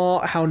we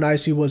saw how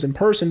nice he was in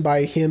person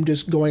by him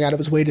just going out of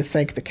his way to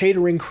thank the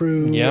catering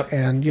crew. Yep.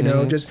 And, you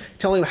know, just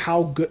telling him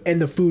how good,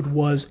 and the food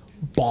was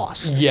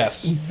boss.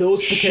 Yes.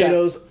 Those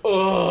potatoes,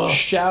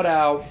 Shout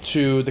out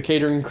to the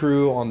catering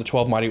crew on the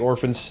 12 Mighty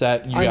Orphans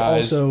set. You I'm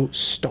guys. also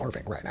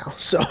starving right now,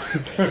 so.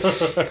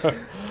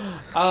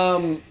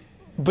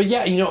 But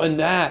yeah, you know, and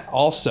that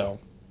also,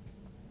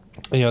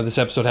 you know, this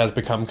episode has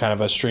become kind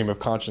of a stream of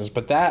consciousness,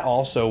 but that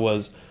also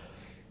was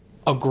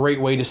a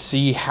great way to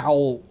see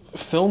how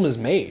film is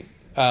made,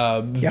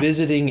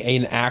 visiting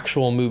an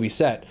actual movie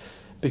set.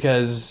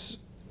 Because,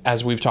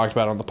 as we've talked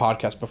about on the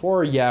podcast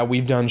before, yeah,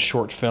 we've done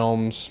short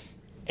films,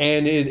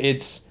 and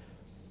it's...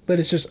 But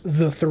it's just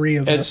the three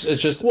of us.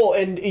 It's just... Well,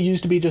 and it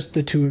used to be just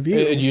the two of you.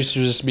 It used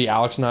to just be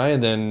Alex and I,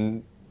 and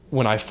then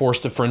when I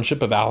forced the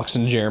friendship of Alex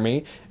and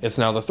Jeremy, it's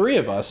now the three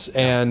of us.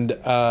 And,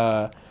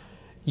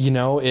 you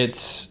know,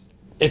 it's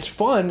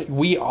fun.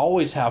 We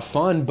always have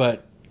fun,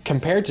 but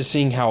compared to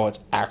seeing how it's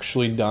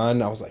actually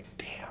done, I was like,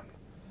 damn,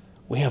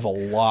 we have a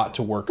lot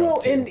to work on.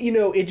 Well, and, you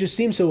know, it just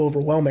seems so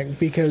overwhelming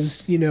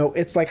because, you know,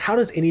 it's like, how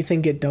does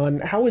anything get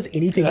done? How is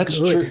anything That's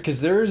good? true,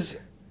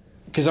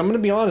 because I'm going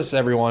to be honest,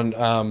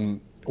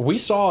 everyone, we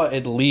saw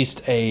at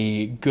least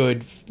a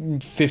good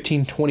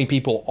 15, 20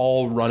 people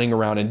all running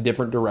around in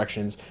different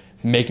directions,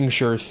 making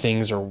sure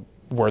things are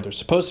where they're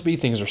supposed to be,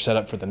 things are set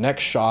up for the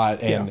next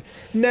shot. And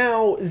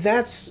now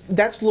that's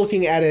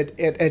looking at it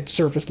at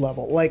surface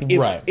level. Like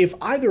if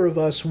either of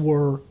us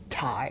were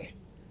Ty,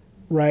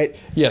 right?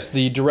 Yes,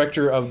 the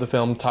director of the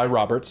film, Ty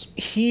Roberts.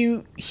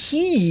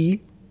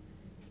 He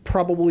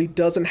probably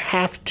doesn't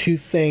have to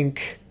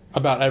think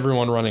about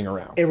everyone running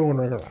around.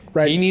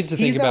 Right? He needs to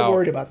think about... He's not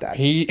worried about that.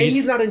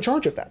 He's not in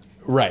charge of that.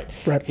 Right.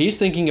 He's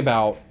thinking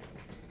about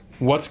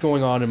what's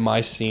going on in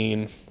my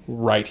scene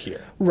right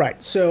here.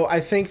 Right. So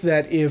I think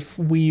that if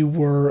we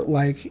were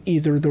like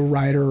either the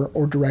writer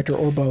or director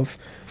or both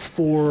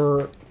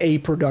for a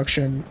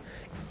production,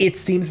 it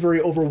seems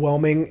very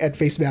overwhelming at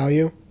face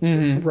value,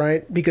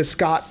 right? Because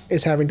Scott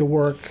is having to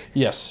work.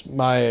 Yes.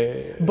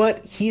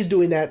 But he's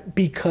doing that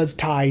because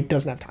Ty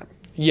doesn't have time.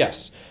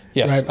 Yes.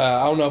 Right.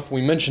 I don't know if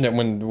we mentioned it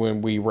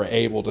when we were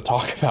able to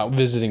talk about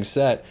visiting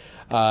set.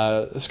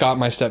 Scott,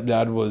 my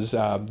stepdad, was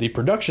the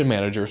production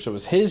manager, so it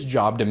was his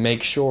job to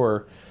make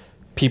sure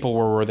people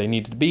were where they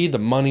needed to be, the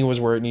money was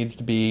where it needs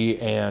to be,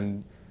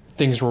 and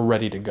things were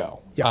ready to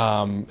go.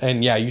 Yeah.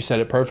 And yeah, you said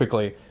it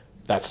perfectly.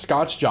 That's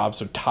Scott's job,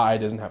 so Ty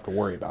doesn't have to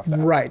worry about that.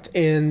 Right.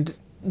 And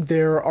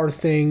there are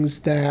things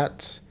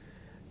that,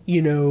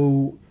 you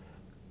know,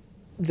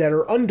 that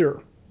are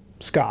under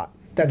Scott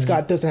that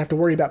Scott doesn't have to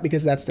worry about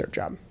because that's their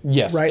job.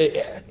 Yes. Right?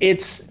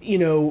 It's, you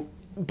know,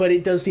 but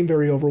it does seem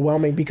very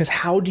overwhelming because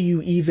how do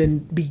you even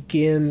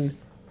begin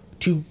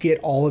to get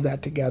all of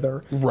that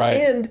together? Right.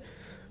 And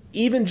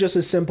even just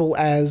as simple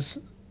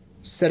as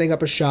setting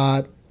up a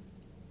shot,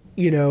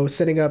 you know,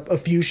 setting up a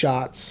few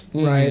shots,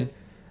 right?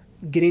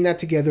 Getting that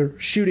together,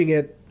 shooting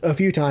it a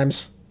few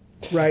times,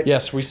 right?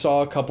 Yes, we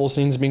saw a couple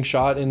scenes being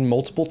shot in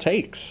multiple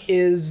takes.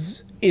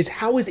 Is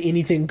how is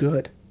anything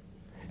good?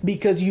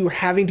 Because you're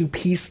having to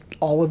piece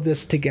all of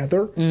this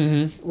together,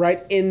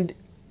 right? And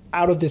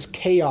out of this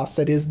chaos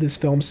that is this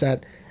film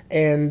set,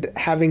 and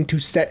having to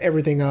set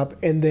everything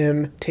up and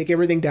then take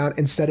everything down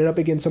and set it up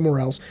again somewhere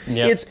else.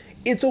 Yep.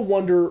 It's a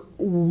wonder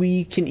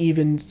we can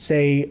even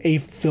say a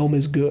film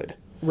is good,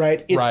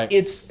 right?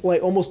 It's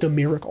like almost a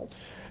miracle.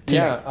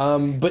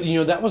 But you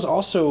know, that was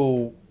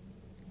also,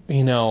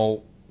 you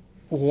know,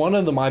 one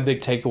of my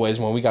big takeaways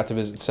when we got to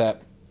visit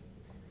set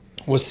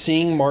was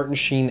seeing Martin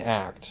Sheen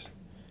act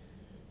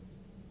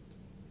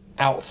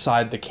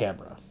outside the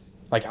camera.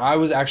 Like, I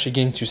was actually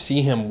getting to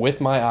see him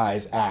with my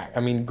eyes act. I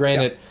mean,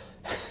 granted,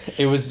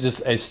 it was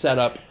just a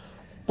setup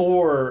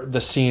for the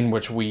scene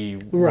which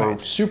we were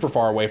super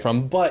far away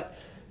from, but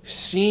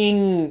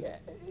seeing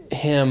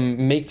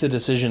him make the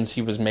decisions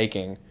he was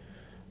making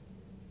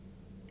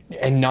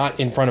and not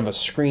in front of a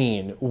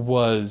screen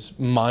was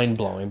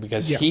mind-blowing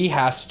because he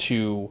has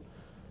to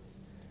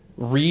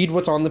read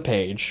what's on the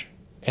page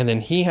and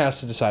then he has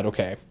to decide,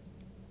 okay,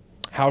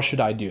 how should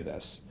I do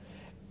this?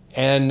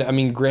 And, I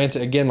mean,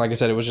 granted, again, like I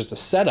said, it was just a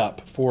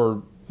setup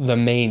for the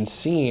main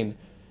scene.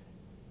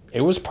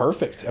 It was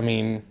perfect. I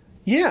mean...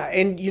 Yeah,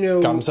 and, you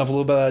know... Got himself a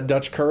little bit of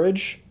Dutch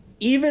courage.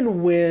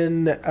 Even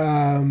when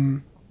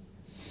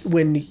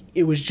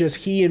it was just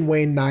he and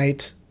Wayne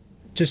Knight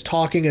just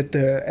talking at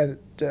the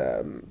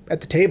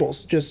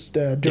tables just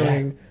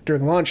during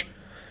lunch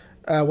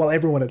while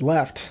everyone had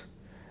left,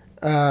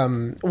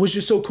 was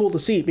just so cool to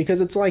see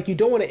because it's like you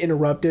don't want to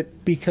interrupt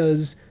it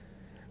because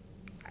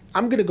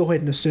I'm going to go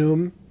ahead and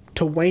assume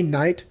to Wayne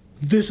Knight,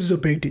 this is a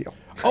big deal.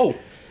 Oh,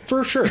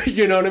 for sure.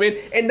 You know what I mean?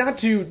 And not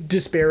to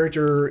disparage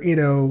or, you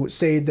know,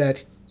 say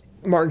that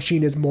Martin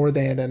Sheen is more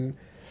than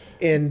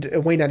and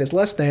Wayne Knight is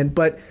less than,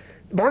 but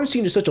Martin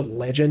Sheen is such a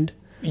legend.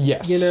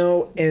 Yes. You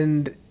know,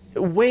 and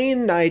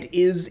Wayne Knight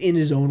is in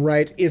his own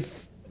right.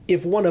 If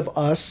one of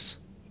us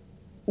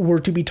were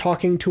to be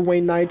talking to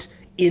Wayne Knight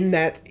in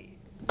that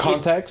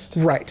context,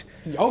 right?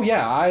 Oh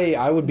yeah,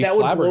 I would be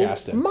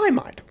flabbergasted. Would blow my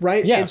mind,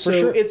 right? Yeah, and for so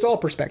sure. It's all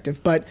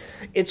perspective, but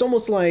it's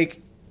almost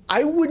like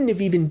I wouldn't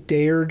have even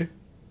dared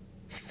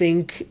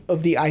think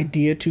of the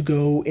idea to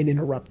go and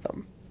interrupt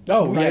them.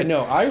 Oh right? yeah,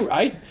 no,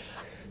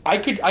 I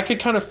could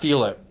kind of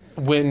feel it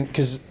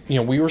because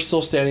we were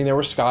still standing there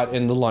with Scott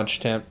in the lunch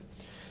tent,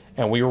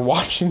 and we were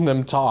watching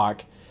them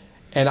talk,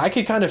 and I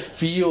could kind of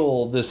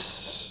feel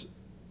this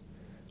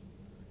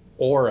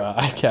aura,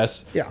 I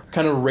guess,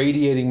 kind of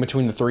radiating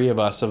between the three of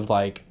us of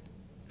like,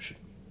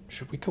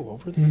 should we go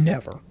over there?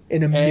 Never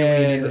in a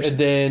million years.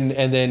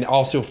 And then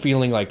also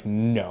feeling like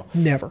no,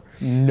 never,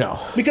 no,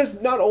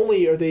 because not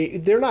only are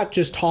they're not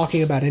just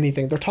talking about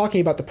anything, they're talking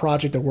about the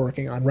project they're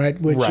working on,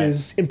 right? Which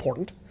is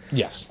important.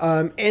 Yes.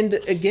 And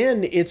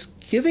again, it's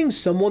giving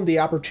someone the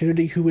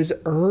opportunity who has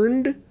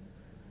earned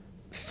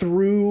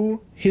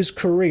through his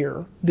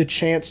career the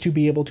chance to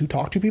be able to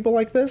talk to people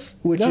like this,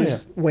 which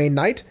is Wayne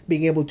Knight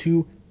being able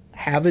to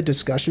have a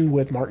discussion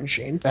with Martin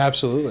Sheen.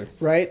 Absolutely.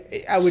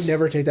 Right? I would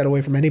never take that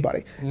away from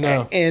anybody.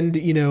 No. And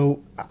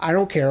I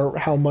don't care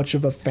how much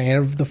of a fan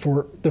of the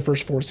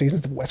first 4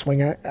 seasons of West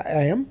Wing I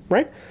am,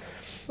 right?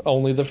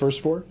 Only the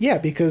first 4? Yeah,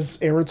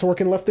 because Aaron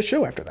Sorkin left the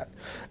show after that.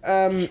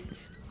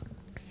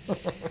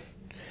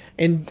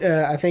 And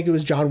I think it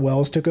was John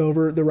Wells took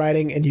over the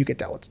writing, and you could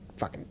tell it's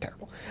fucking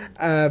terrible.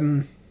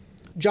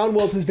 John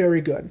Wells is very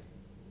good.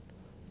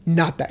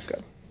 Not that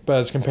good. But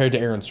as compared to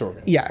Aaron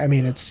Sorkin. Yeah, I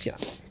mean, it's,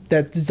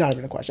 that's not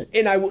even a question.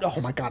 And I would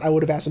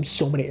have asked him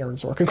so many Aaron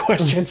Sorkin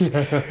questions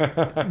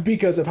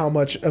because of how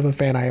much of a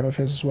fan I am of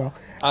his as well.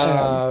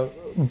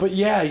 But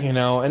yeah,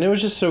 and it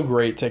was just so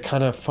great to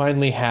kind of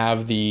finally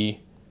have the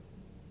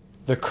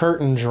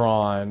curtain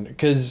drawn,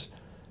 because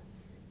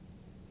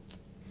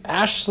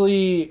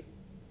Ashley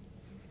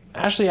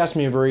asked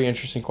me a very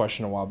interesting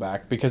question a while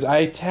back, because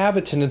I have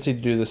a tendency to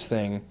do this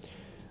thing,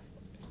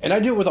 and I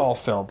do it with all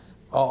film.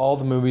 All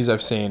the movies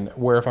I've seen,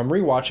 where if I'm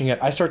rewatching it,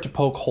 I start to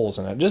poke holes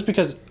in it just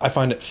because I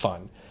find it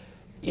fun.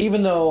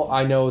 Even though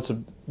I know it's a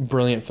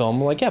brilliant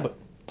film, I'm like, yeah, but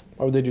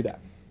why would they do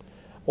that?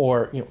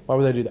 Or, why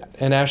would they do that?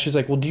 And Ashley's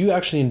like, well, do you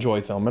actually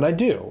enjoy film? And I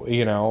do,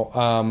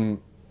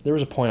 There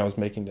was a point I was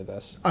making to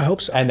this. I hope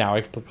so. And now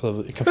I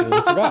completely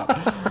forgot.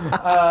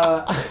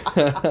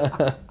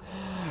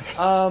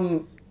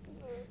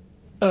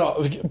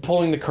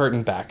 Pulling the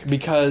curtain back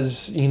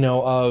because,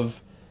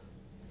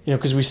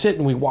 because we sit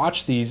and we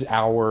watch these 1.5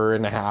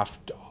 hours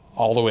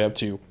all the way up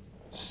to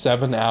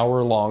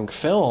 7-hour-long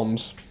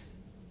films,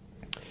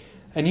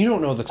 and you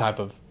don't know the type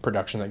of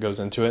production that goes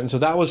into it. And so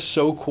that was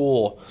so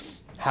cool,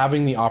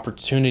 having the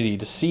opportunity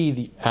to see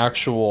the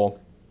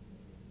actual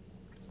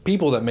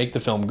people that make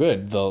the film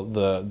good,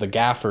 the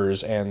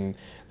gaffers and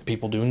the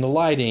people doing the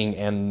lighting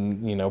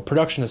and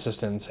production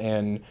assistants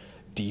and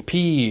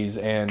DPs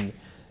and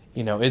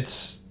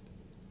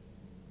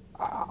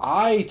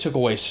I took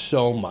away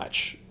so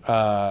much.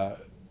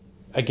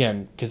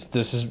 Again, because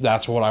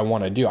that's what I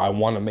want to do. I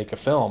want to make a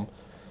film.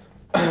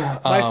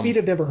 My feet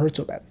have never hurt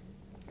so bad.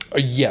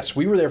 Yes,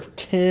 we were there for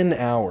 10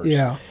 hours.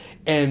 Yeah.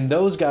 And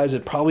those guys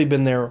had probably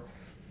been there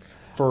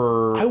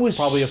for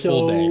probably a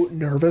full day. I was so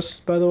nervous,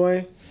 by the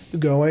way,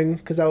 going,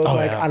 because I was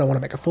I don't want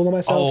to make a fool of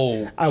myself.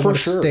 Oh, I want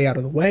to stay out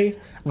of the way.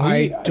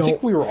 I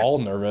think we were all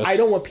nervous. I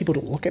don't want people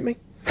to look at me.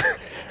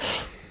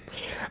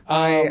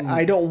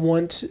 I don't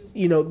want,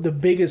 the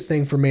biggest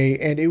thing for me,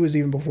 and it was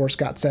even before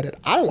Scott said it,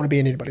 I don't want to be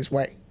in anybody's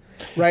way,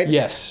 right?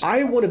 Yes.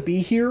 I want to be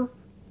here,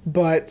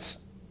 but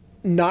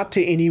not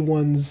to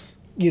anyone's,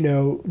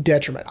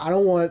 detriment. I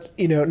don't want,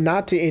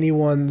 not to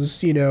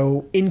anyone's,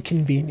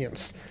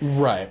 inconvenience.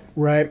 Right.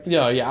 Right?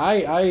 Yeah,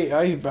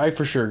 I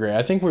for sure agree.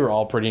 I think we were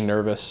all pretty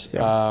nervous.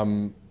 Yeah.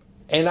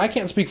 And I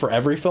can't speak for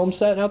every film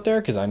set out there,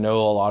 because I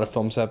know a lot of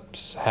film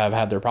sets have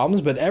had their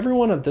problems, but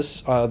everyone at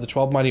this, the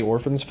 12 Mighty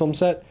Orphans film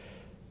set,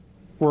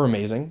 were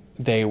amazing.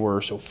 They were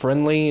so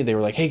friendly. They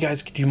were like, hey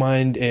guys, do you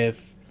mind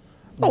if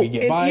we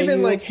get by you? And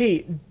even like,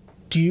 hey,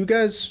 do you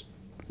guys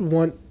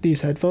want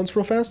these headphones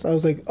real fast? I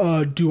was like,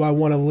 do I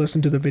want to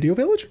listen to the Video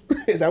Village?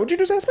 Is that what you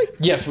just asked me?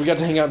 Yes, we got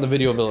to hang out in the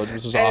Video Village,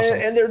 which was awesome.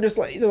 And they're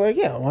like,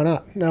 yeah, why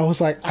not? And I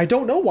was like, I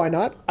don't know why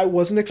not. I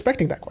wasn't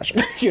expecting that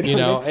question.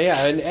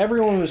 Yeah, and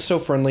everyone was so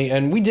friendly,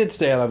 and we did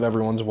stay out of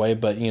everyone's way,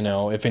 but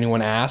if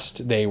anyone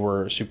asked, they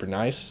were super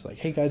nice. Like,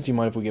 hey guys, do you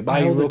mind if we get by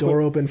you real quick? I held the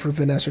door open for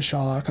Vanessa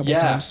Shaw a couple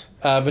times.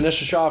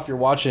 Vanessa Shaw, if you're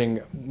watching,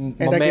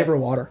 I gave her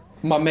water.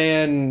 My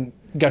man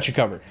got you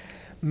covered.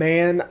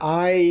 Man,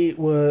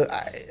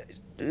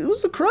 it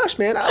was a crush,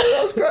 man.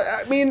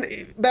 I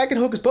mean, back in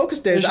Hocus Pocus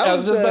days, I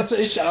was about to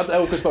say, shout out to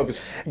Hocus Pocus.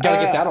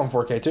 Gotta get that on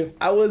 4K too.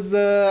 I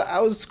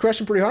was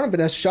crushing pretty hard on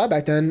Vanessa Shaw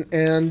back then,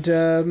 and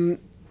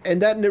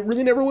that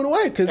really never went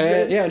away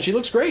and she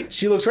looks great.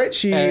 She looks great.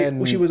 She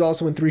was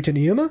also in 310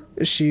 Yuma.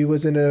 She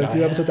was in a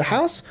few episodes of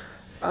House.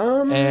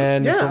 From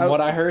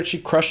what I heard, she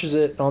crushes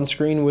it on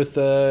screen with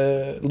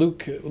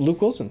Luke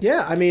Wilson.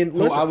 Yeah, I mean,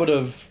 listen, I would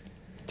have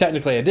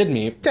technically I did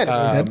meet.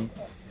 Technically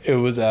It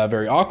was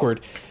very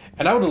awkward.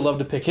 And I would have loved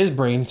to pick his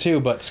brain too,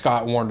 but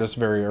Scott warned us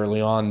very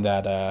early on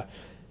that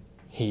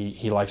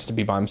he likes to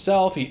be by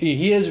himself.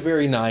 He is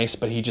very nice,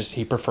 but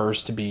he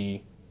prefers to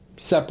be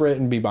separate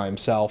and be by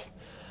himself.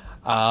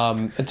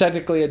 And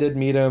technically I did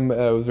meet him.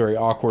 It was very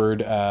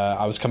awkward.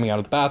 I was coming out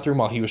of the bathroom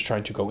while he was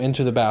trying to go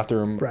into the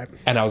bathroom. Right.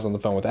 And I was on the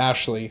phone with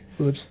Ashley.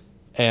 Oops.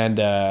 And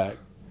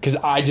because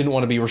I didn't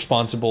want to be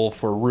responsible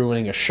for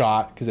ruining a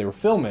shot because they were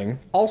filming.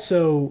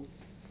 Also,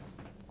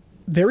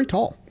 very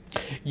tall.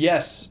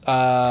 Yes.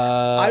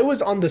 I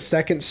was on the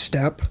second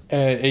step.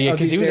 Yeah,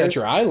 because he was at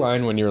your eye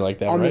line when you were like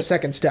that, on right? the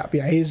second step.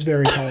 Yeah, he's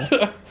very tall.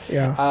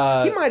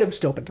 Yeah. He might have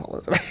still been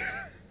taller than me.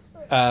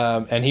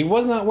 And he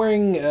was not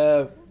wearing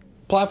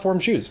platform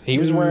shoes. He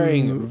was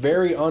wearing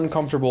very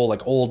uncomfortable,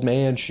 like, old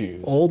man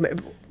shoes.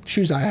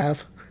 Shoes I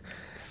have.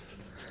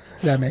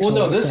 That makes a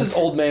lot of sense. This is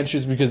old man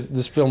shoes because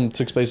this film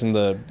took place in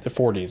the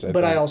 40s.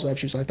 But I also have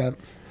shoes like that.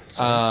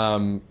 So.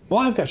 Well,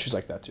 I've got shoes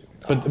like that too.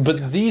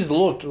 But these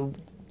looked...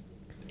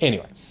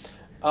 Anyway.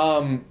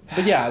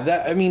 But yeah,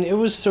 it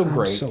was so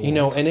great. So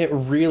and it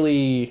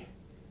really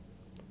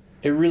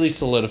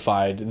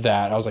solidified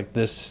that I was like,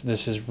 this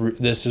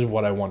is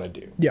what I want to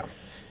do. Yeah.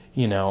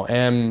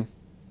 And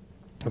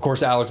of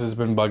course Alex has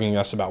been bugging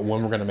us about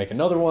when we're going to make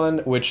another one,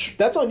 which...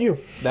 That's on you.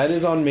 That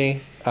is on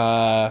me.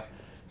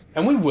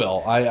 And we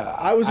will.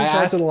 I was in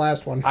charge of the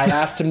last one. I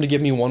asked him to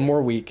give me one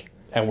more week,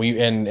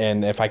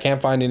 and if I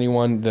can't find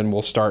anyone, then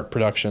we'll start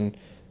production.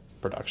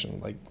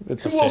 Like,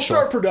 it's official. We'll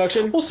start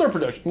production.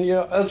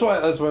 That's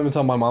why I've been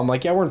telling my mom,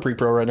 like, yeah, we're in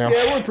pre-pro right now.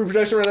 Yeah, we're in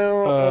pre-production right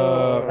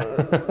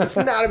now. It's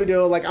not a big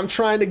deal. Like, I'm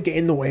trying to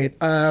gain the weight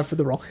for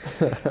the role.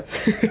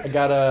 I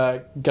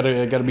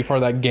gotta be part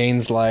of that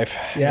Gaines life.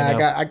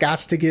 Yeah, I got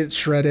to get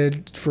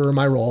shredded for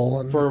my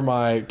role and for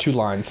my 2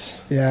 lines.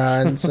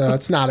 Yeah, and so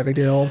it's not a big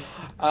deal.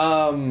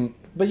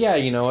 But yeah,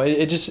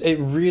 it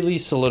really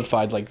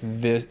solidified, like,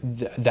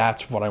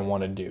 that's what I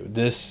want to do.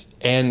 This,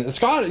 and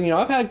Scott,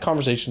 I've had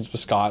conversations with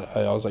Scott.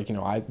 I was like,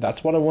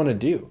 that's what I want to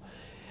do.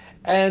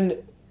 And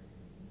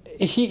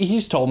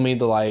he's told me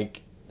to,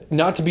 like,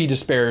 not to be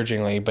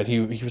disparagingly, but he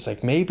was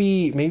like,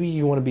 maybe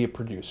you want to be a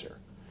producer.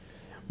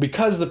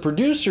 Because the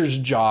producer's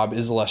job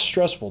is less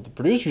stressful. The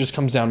producer just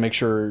comes down and makes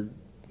sure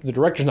the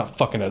director's not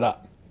fucking it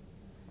up.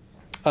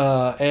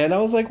 And I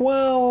was like,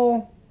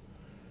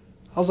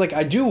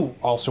 I do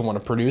also want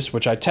to produce,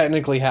 which I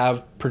technically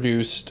have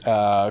produced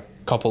a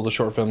couple of the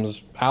short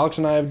films Alex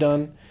and I have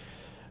done.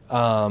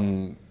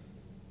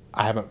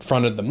 I haven't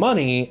fronted the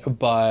money,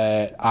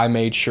 but I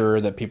made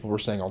sure that people were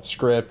staying on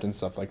script and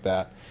stuff like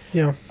that.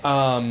 Yeah.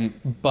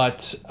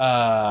 But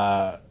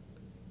I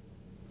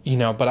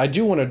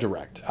do want to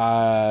direct,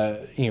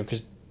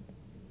 because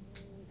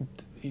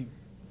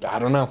I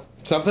don't know.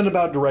 Something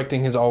about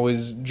directing has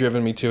always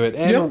driven me to it,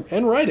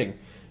 and writing.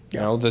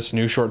 This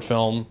new short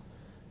film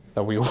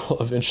that we will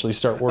eventually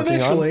start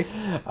working on.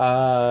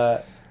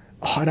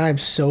 And I am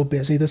so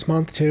busy this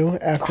month too.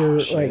 After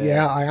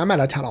I'm out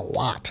of town a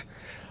lot,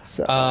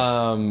 so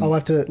I'll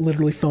have to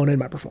literally phone in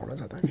my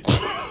performance. I think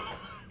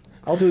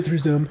I'll do it through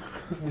Zoom.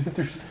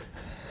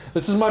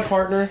 This is my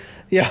partner.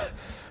 Yeah.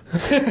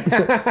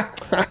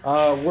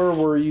 Where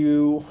were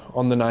you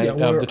on the night of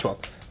the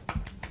 12th?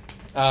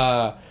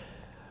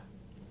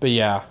 But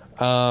yeah.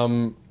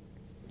 So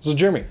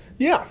Jeremy.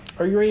 Yeah.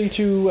 Are you ready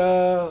to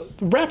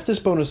wrap this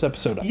bonus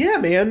episode up? Yeah,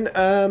 man.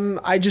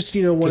 I just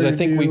wanted to because I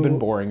think we've been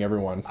boring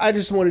everyone. I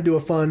just want to do a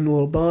fun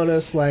little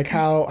bonus, like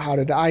how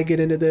did I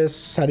get into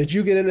this? How did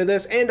you get into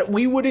this? And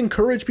we would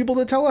encourage people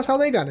to tell us how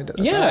they got into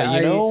this. Yeah,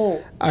 I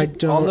don't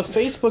on the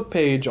Facebook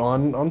page,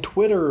 on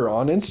Twitter,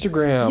 on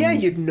Instagram. Yeah,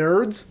 you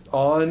nerds.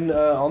 On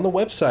the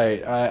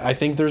website, I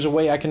think there's a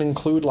way I can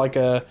include like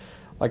a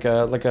send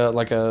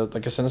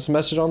us a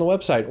message on the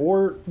website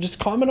or just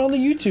comment on the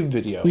YouTube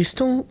video. We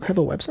still have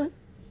a website?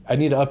 I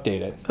need to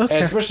update it. Okay.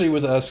 And especially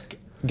with us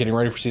getting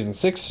ready for season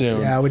 6 soon.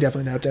 Yeah, we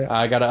definitely need to update it.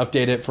 I got to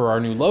update it for our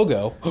new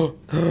logo,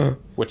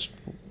 which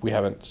we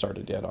haven't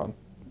started yet on.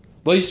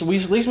 At least we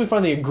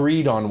finally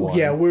agreed on one.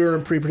 Yeah, we were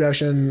in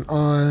pre-production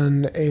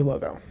on a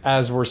logo.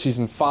 As we're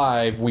season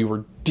 5, we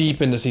were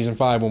deep into season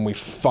 5 when we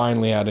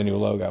finally had a new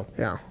logo.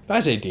 Yeah. I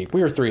say deep.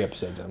 We were 3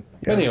 episodes in. Yeah.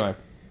 But anyway.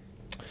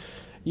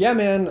 Yeah,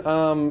 man.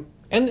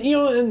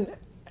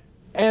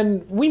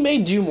 And we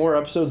may do more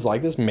episodes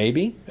like this,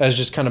 maybe, as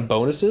just kind of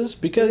bonuses,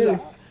 because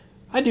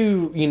I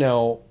do,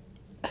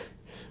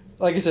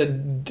 like I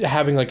said,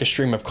 having like a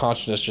stream of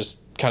consciousness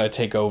just kind of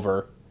take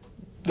over.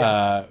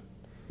 Yeah.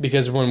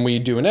 Because when we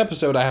do an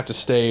episode, I have to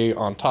stay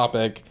on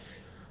topic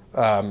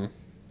and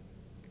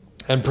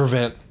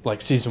prevent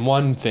like season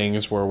 1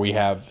 things where we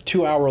have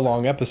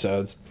 2-hour-long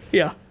episodes.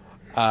 Yeah.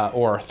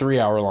 Or a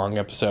 3-hour-long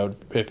episode.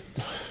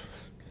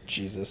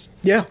 Jesus.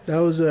 Yeah, that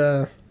was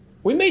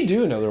We may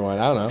do another one.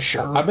 I don't know.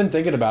 Sure. I've been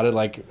thinking about it.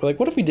 Like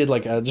what if we did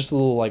like just a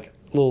little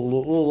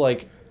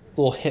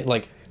hit,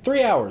 like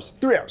 3 hours.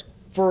 3 hours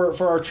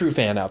for our true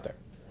fan out there.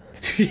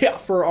 Yeah,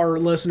 for our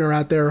listener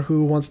out there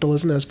who wants to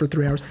listen to us for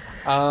 3 hours.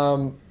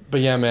 But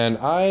yeah, man,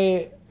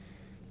 and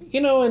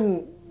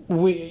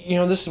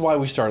this is why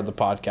we started the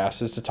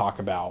podcast, is to talk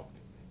about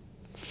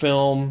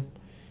film.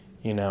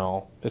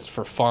 It's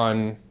for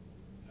fun,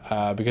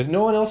 because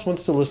no one else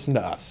wants to listen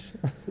to us.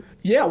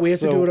 Yeah, we have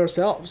to do it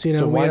ourselves.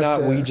 So why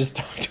not we just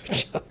talk to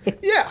each other?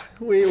 Yeah,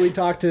 we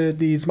talk to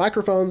these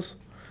microphones,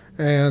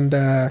 and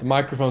the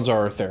microphones are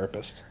our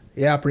therapist.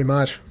 Yeah, pretty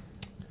much.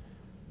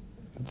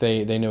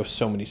 They know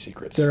so many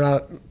secrets. They're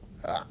not.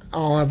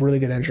 I have really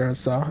good insurance,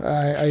 so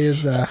I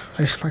use I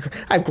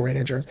have great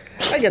insurance.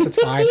 I guess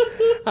it's fine.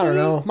 I don't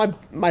know.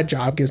 My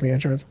job gives me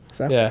insurance,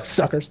 so yeah.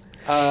 Suckers.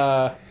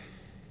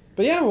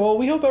 But yeah, well,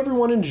 we hope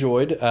everyone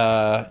enjoyed.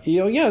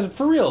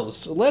 For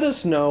reals, let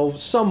us know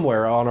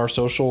somewhere on our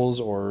socials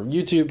or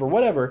YouTube or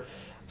whatever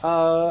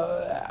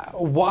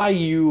why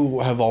you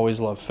have always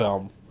loved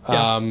film.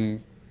 Yeah.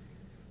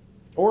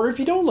 Or if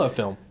you don't love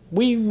film,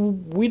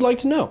 we'd like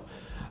to know.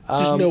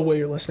 There's no way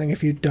you're listening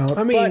if you don't.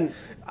 I mean, but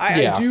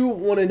I do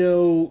want to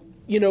know.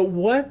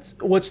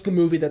 What's the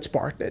movie that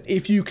sparked it?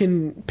 If you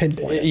can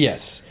pinpoint it.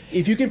 Yes.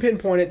 If you can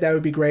pinpoint it, that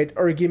would be great.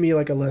 Or give me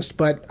like a list.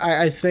 But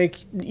I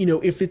think,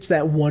 if it's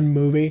that one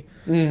movie,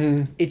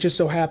 it just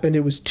so happened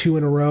it was 2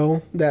 in a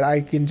row that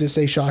I can just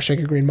say Shawshank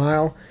and Green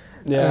Mile.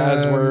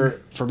 Yeah,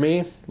 for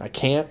me, I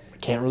can't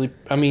really,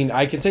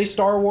 I can say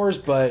Star Wars,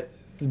 but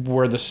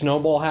where the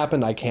snowball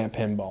happened, I can't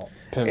pinball.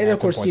 And of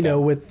course,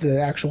 with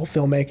the actual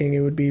filmmaking,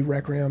 it would be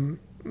Requiem.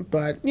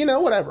 But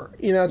whatever.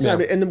 It's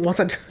not. And then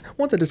once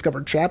I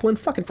discovered Chaplin,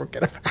 fucking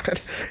forget about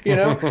it.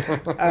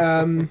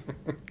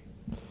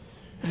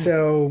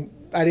 So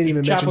I didn't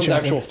even mention Chaplin's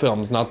actual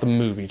films, not the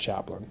movie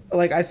Chaplin.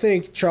 Like, I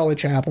think Charlie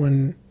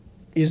Chaplin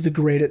is the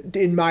greatest.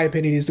 In my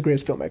opinion, he's the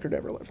greatest filmmaker to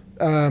ever live.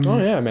 Oh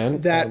yeah,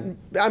 man.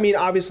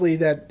 Obviously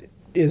that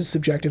is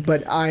subjective,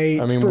 but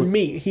for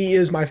me, he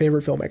is my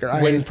favorite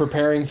filmmaker. When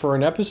preparing for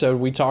an episode,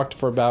 we talked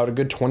for about a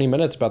good 20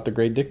 minutes about The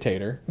Great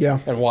Dictator. Yeah.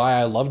 And why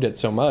I loved it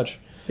so much.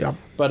 Yeah.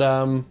 But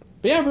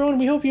yeah, everyone,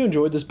 we hope you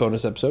enjoyed this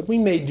bonus episode. We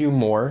may do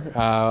more.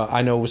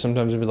 I know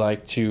sometimes we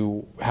like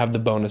to have the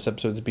bonus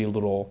episodes be a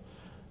little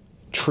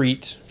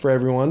treat for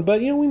everyone,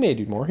 but we may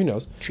do more. Who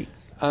knows?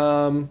 Treats.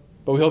 But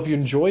we hope you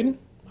enjoyed,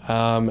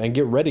 and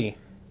get ready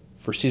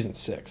for season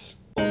 6.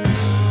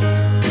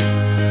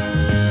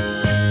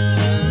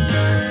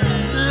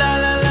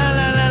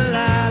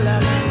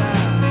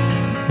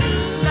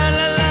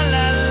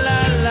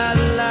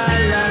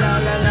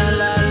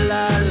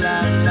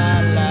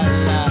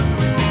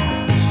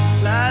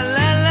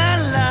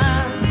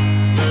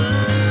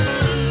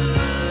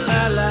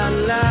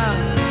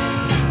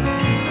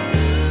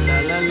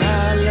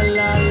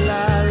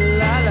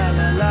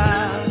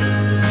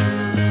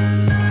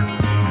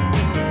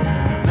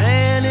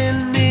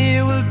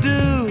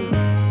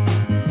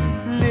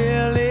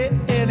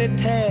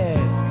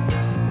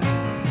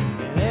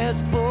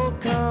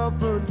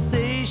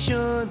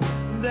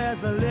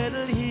 There's a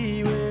little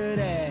he would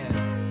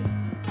ask.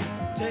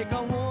 Take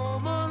a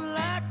woman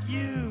like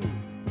you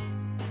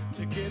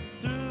to get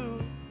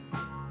through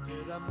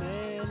to the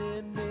man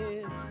in